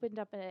also opened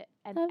up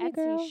an Love you, Etsy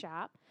girl.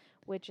 shop,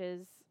 which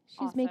is She's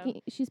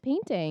awesome. she's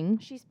painting.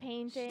 She's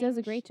painting. She does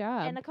a great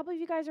job. And a couple of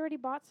you guys already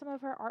bought some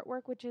of her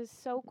artwork, which is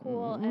so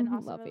cool and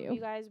awesome love of you.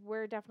 you guys.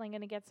 We're definitely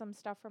going to get some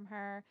stuff from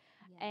her.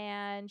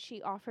 And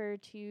she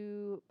offered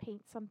to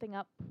paint something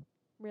up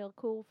real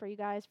cool for you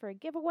guys for a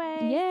giveaway.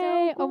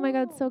 Yay. so Oh my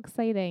God, cool. so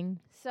exciting.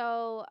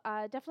 So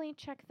definitely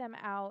check them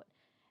out.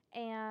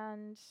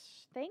 And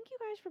thank you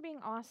guys for being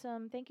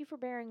awesome. Thank you for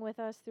bearing with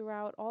us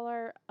throughout all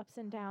our ups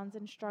and downs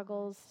and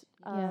struggles,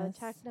 Yes.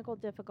 technical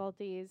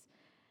difficulties.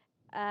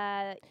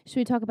 Should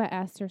we talk about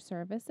Aster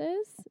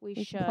Services? We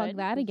can should. plug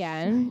that We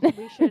again.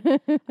 We should.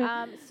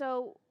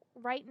 So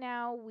right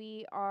now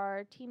we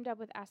are teamed up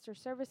with Aster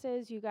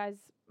Services. You guys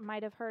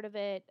might have heard of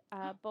it.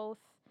 Both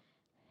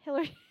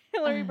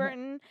Hillary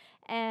Burton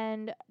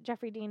and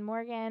Jeffrey Dean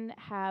Morgan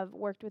have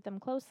worked with them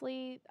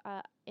closely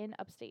in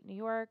upstate New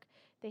York.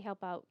 They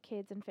help out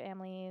kids and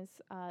families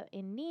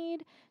in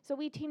need. So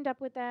we teamed up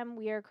with them.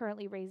 We are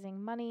currently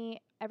raising money.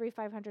 Every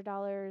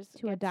 $500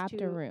 to adopt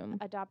a room.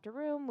 adopt a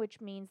room, which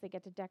means they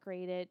get to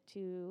decorate it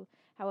to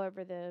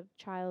however the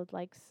child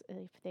likes.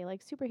 If they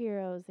like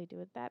superheroes, they do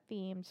it that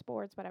theme,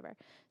 sports, whatever.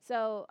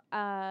 So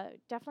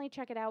definitely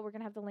check it out. We're going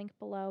to have the link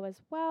below as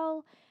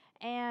well.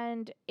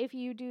 And if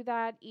you do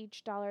that,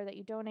 each dollar that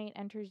you donate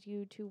enters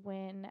you to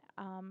win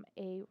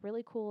a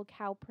really cool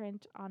cow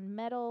print on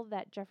metal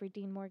that Jeffrey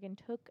Dean Morgan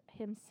took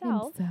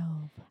himself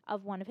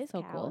of one of his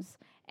So cows.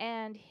 cool.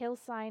 And he'll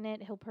sign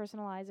it, he'll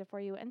personalize it for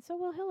you, and so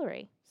will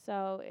Hillary.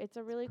 So it's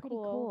a really Pretty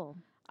cool, cool.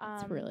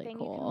 That's really thing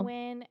you cool. can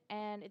win,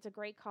 and it's a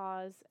great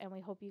cause, and we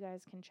hope you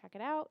guys can check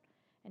it out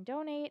and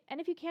donate. And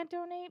if you can't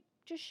donate,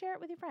 just share it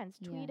with your friends.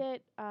 Tweet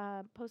it,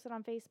 post it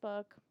on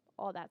Facebook,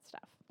 all that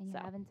stuff. And you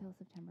So have until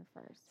September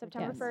 1st.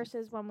 September Yes. 1st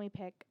is when we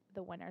pick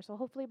the winner. So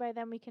hopefully by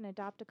then we can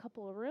adopt a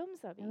couple of rooms.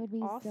 That That'd would be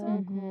be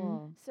awesome. so Mhm.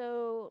 cool.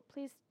 So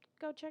please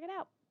go check it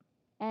out.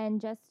 And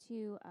just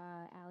to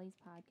Allie's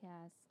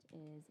podcast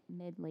is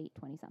mid-late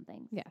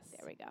 20-somethings. Yes.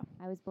 There we go.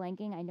 I was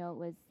blanking. I know it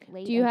was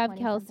late. Do you and have 20-somethings.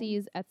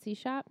 Kelsey's Etsy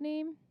shop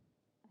name?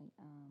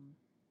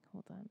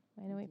 Hold on.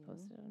 I know I we do.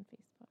 posted it on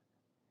Facebook.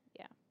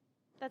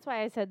 That's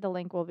why I said the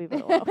link will be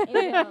below. It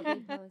will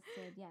be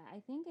posted. Yeah, I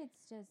think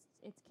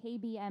it's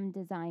KBM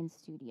Design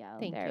Studio.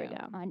 Thank There we you.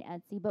 go. On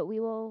Etsy, but we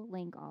will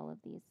link all of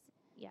these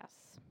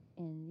Yes.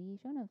 in the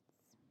show notes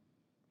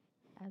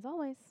As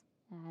always.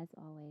 as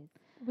always.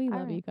 We All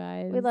love right. you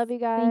guys. We love you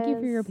guys. Thank you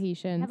for your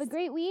patience. Have a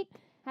great week.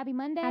 Happy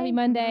Monday. Happy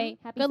Monday.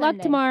 Happy Good luck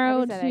Sunday. tomorrow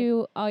Happy Sunday.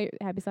 to all your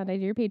Happy Sunday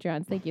to your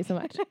Patreons. Thank you so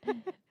much. I Thank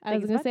was you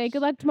going so to say much.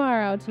 good luck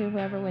tomorrow to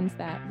whoever wins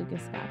that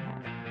Lucas Scott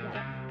hat.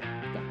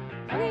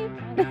 Okay.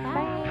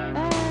 Bye.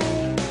 Bye.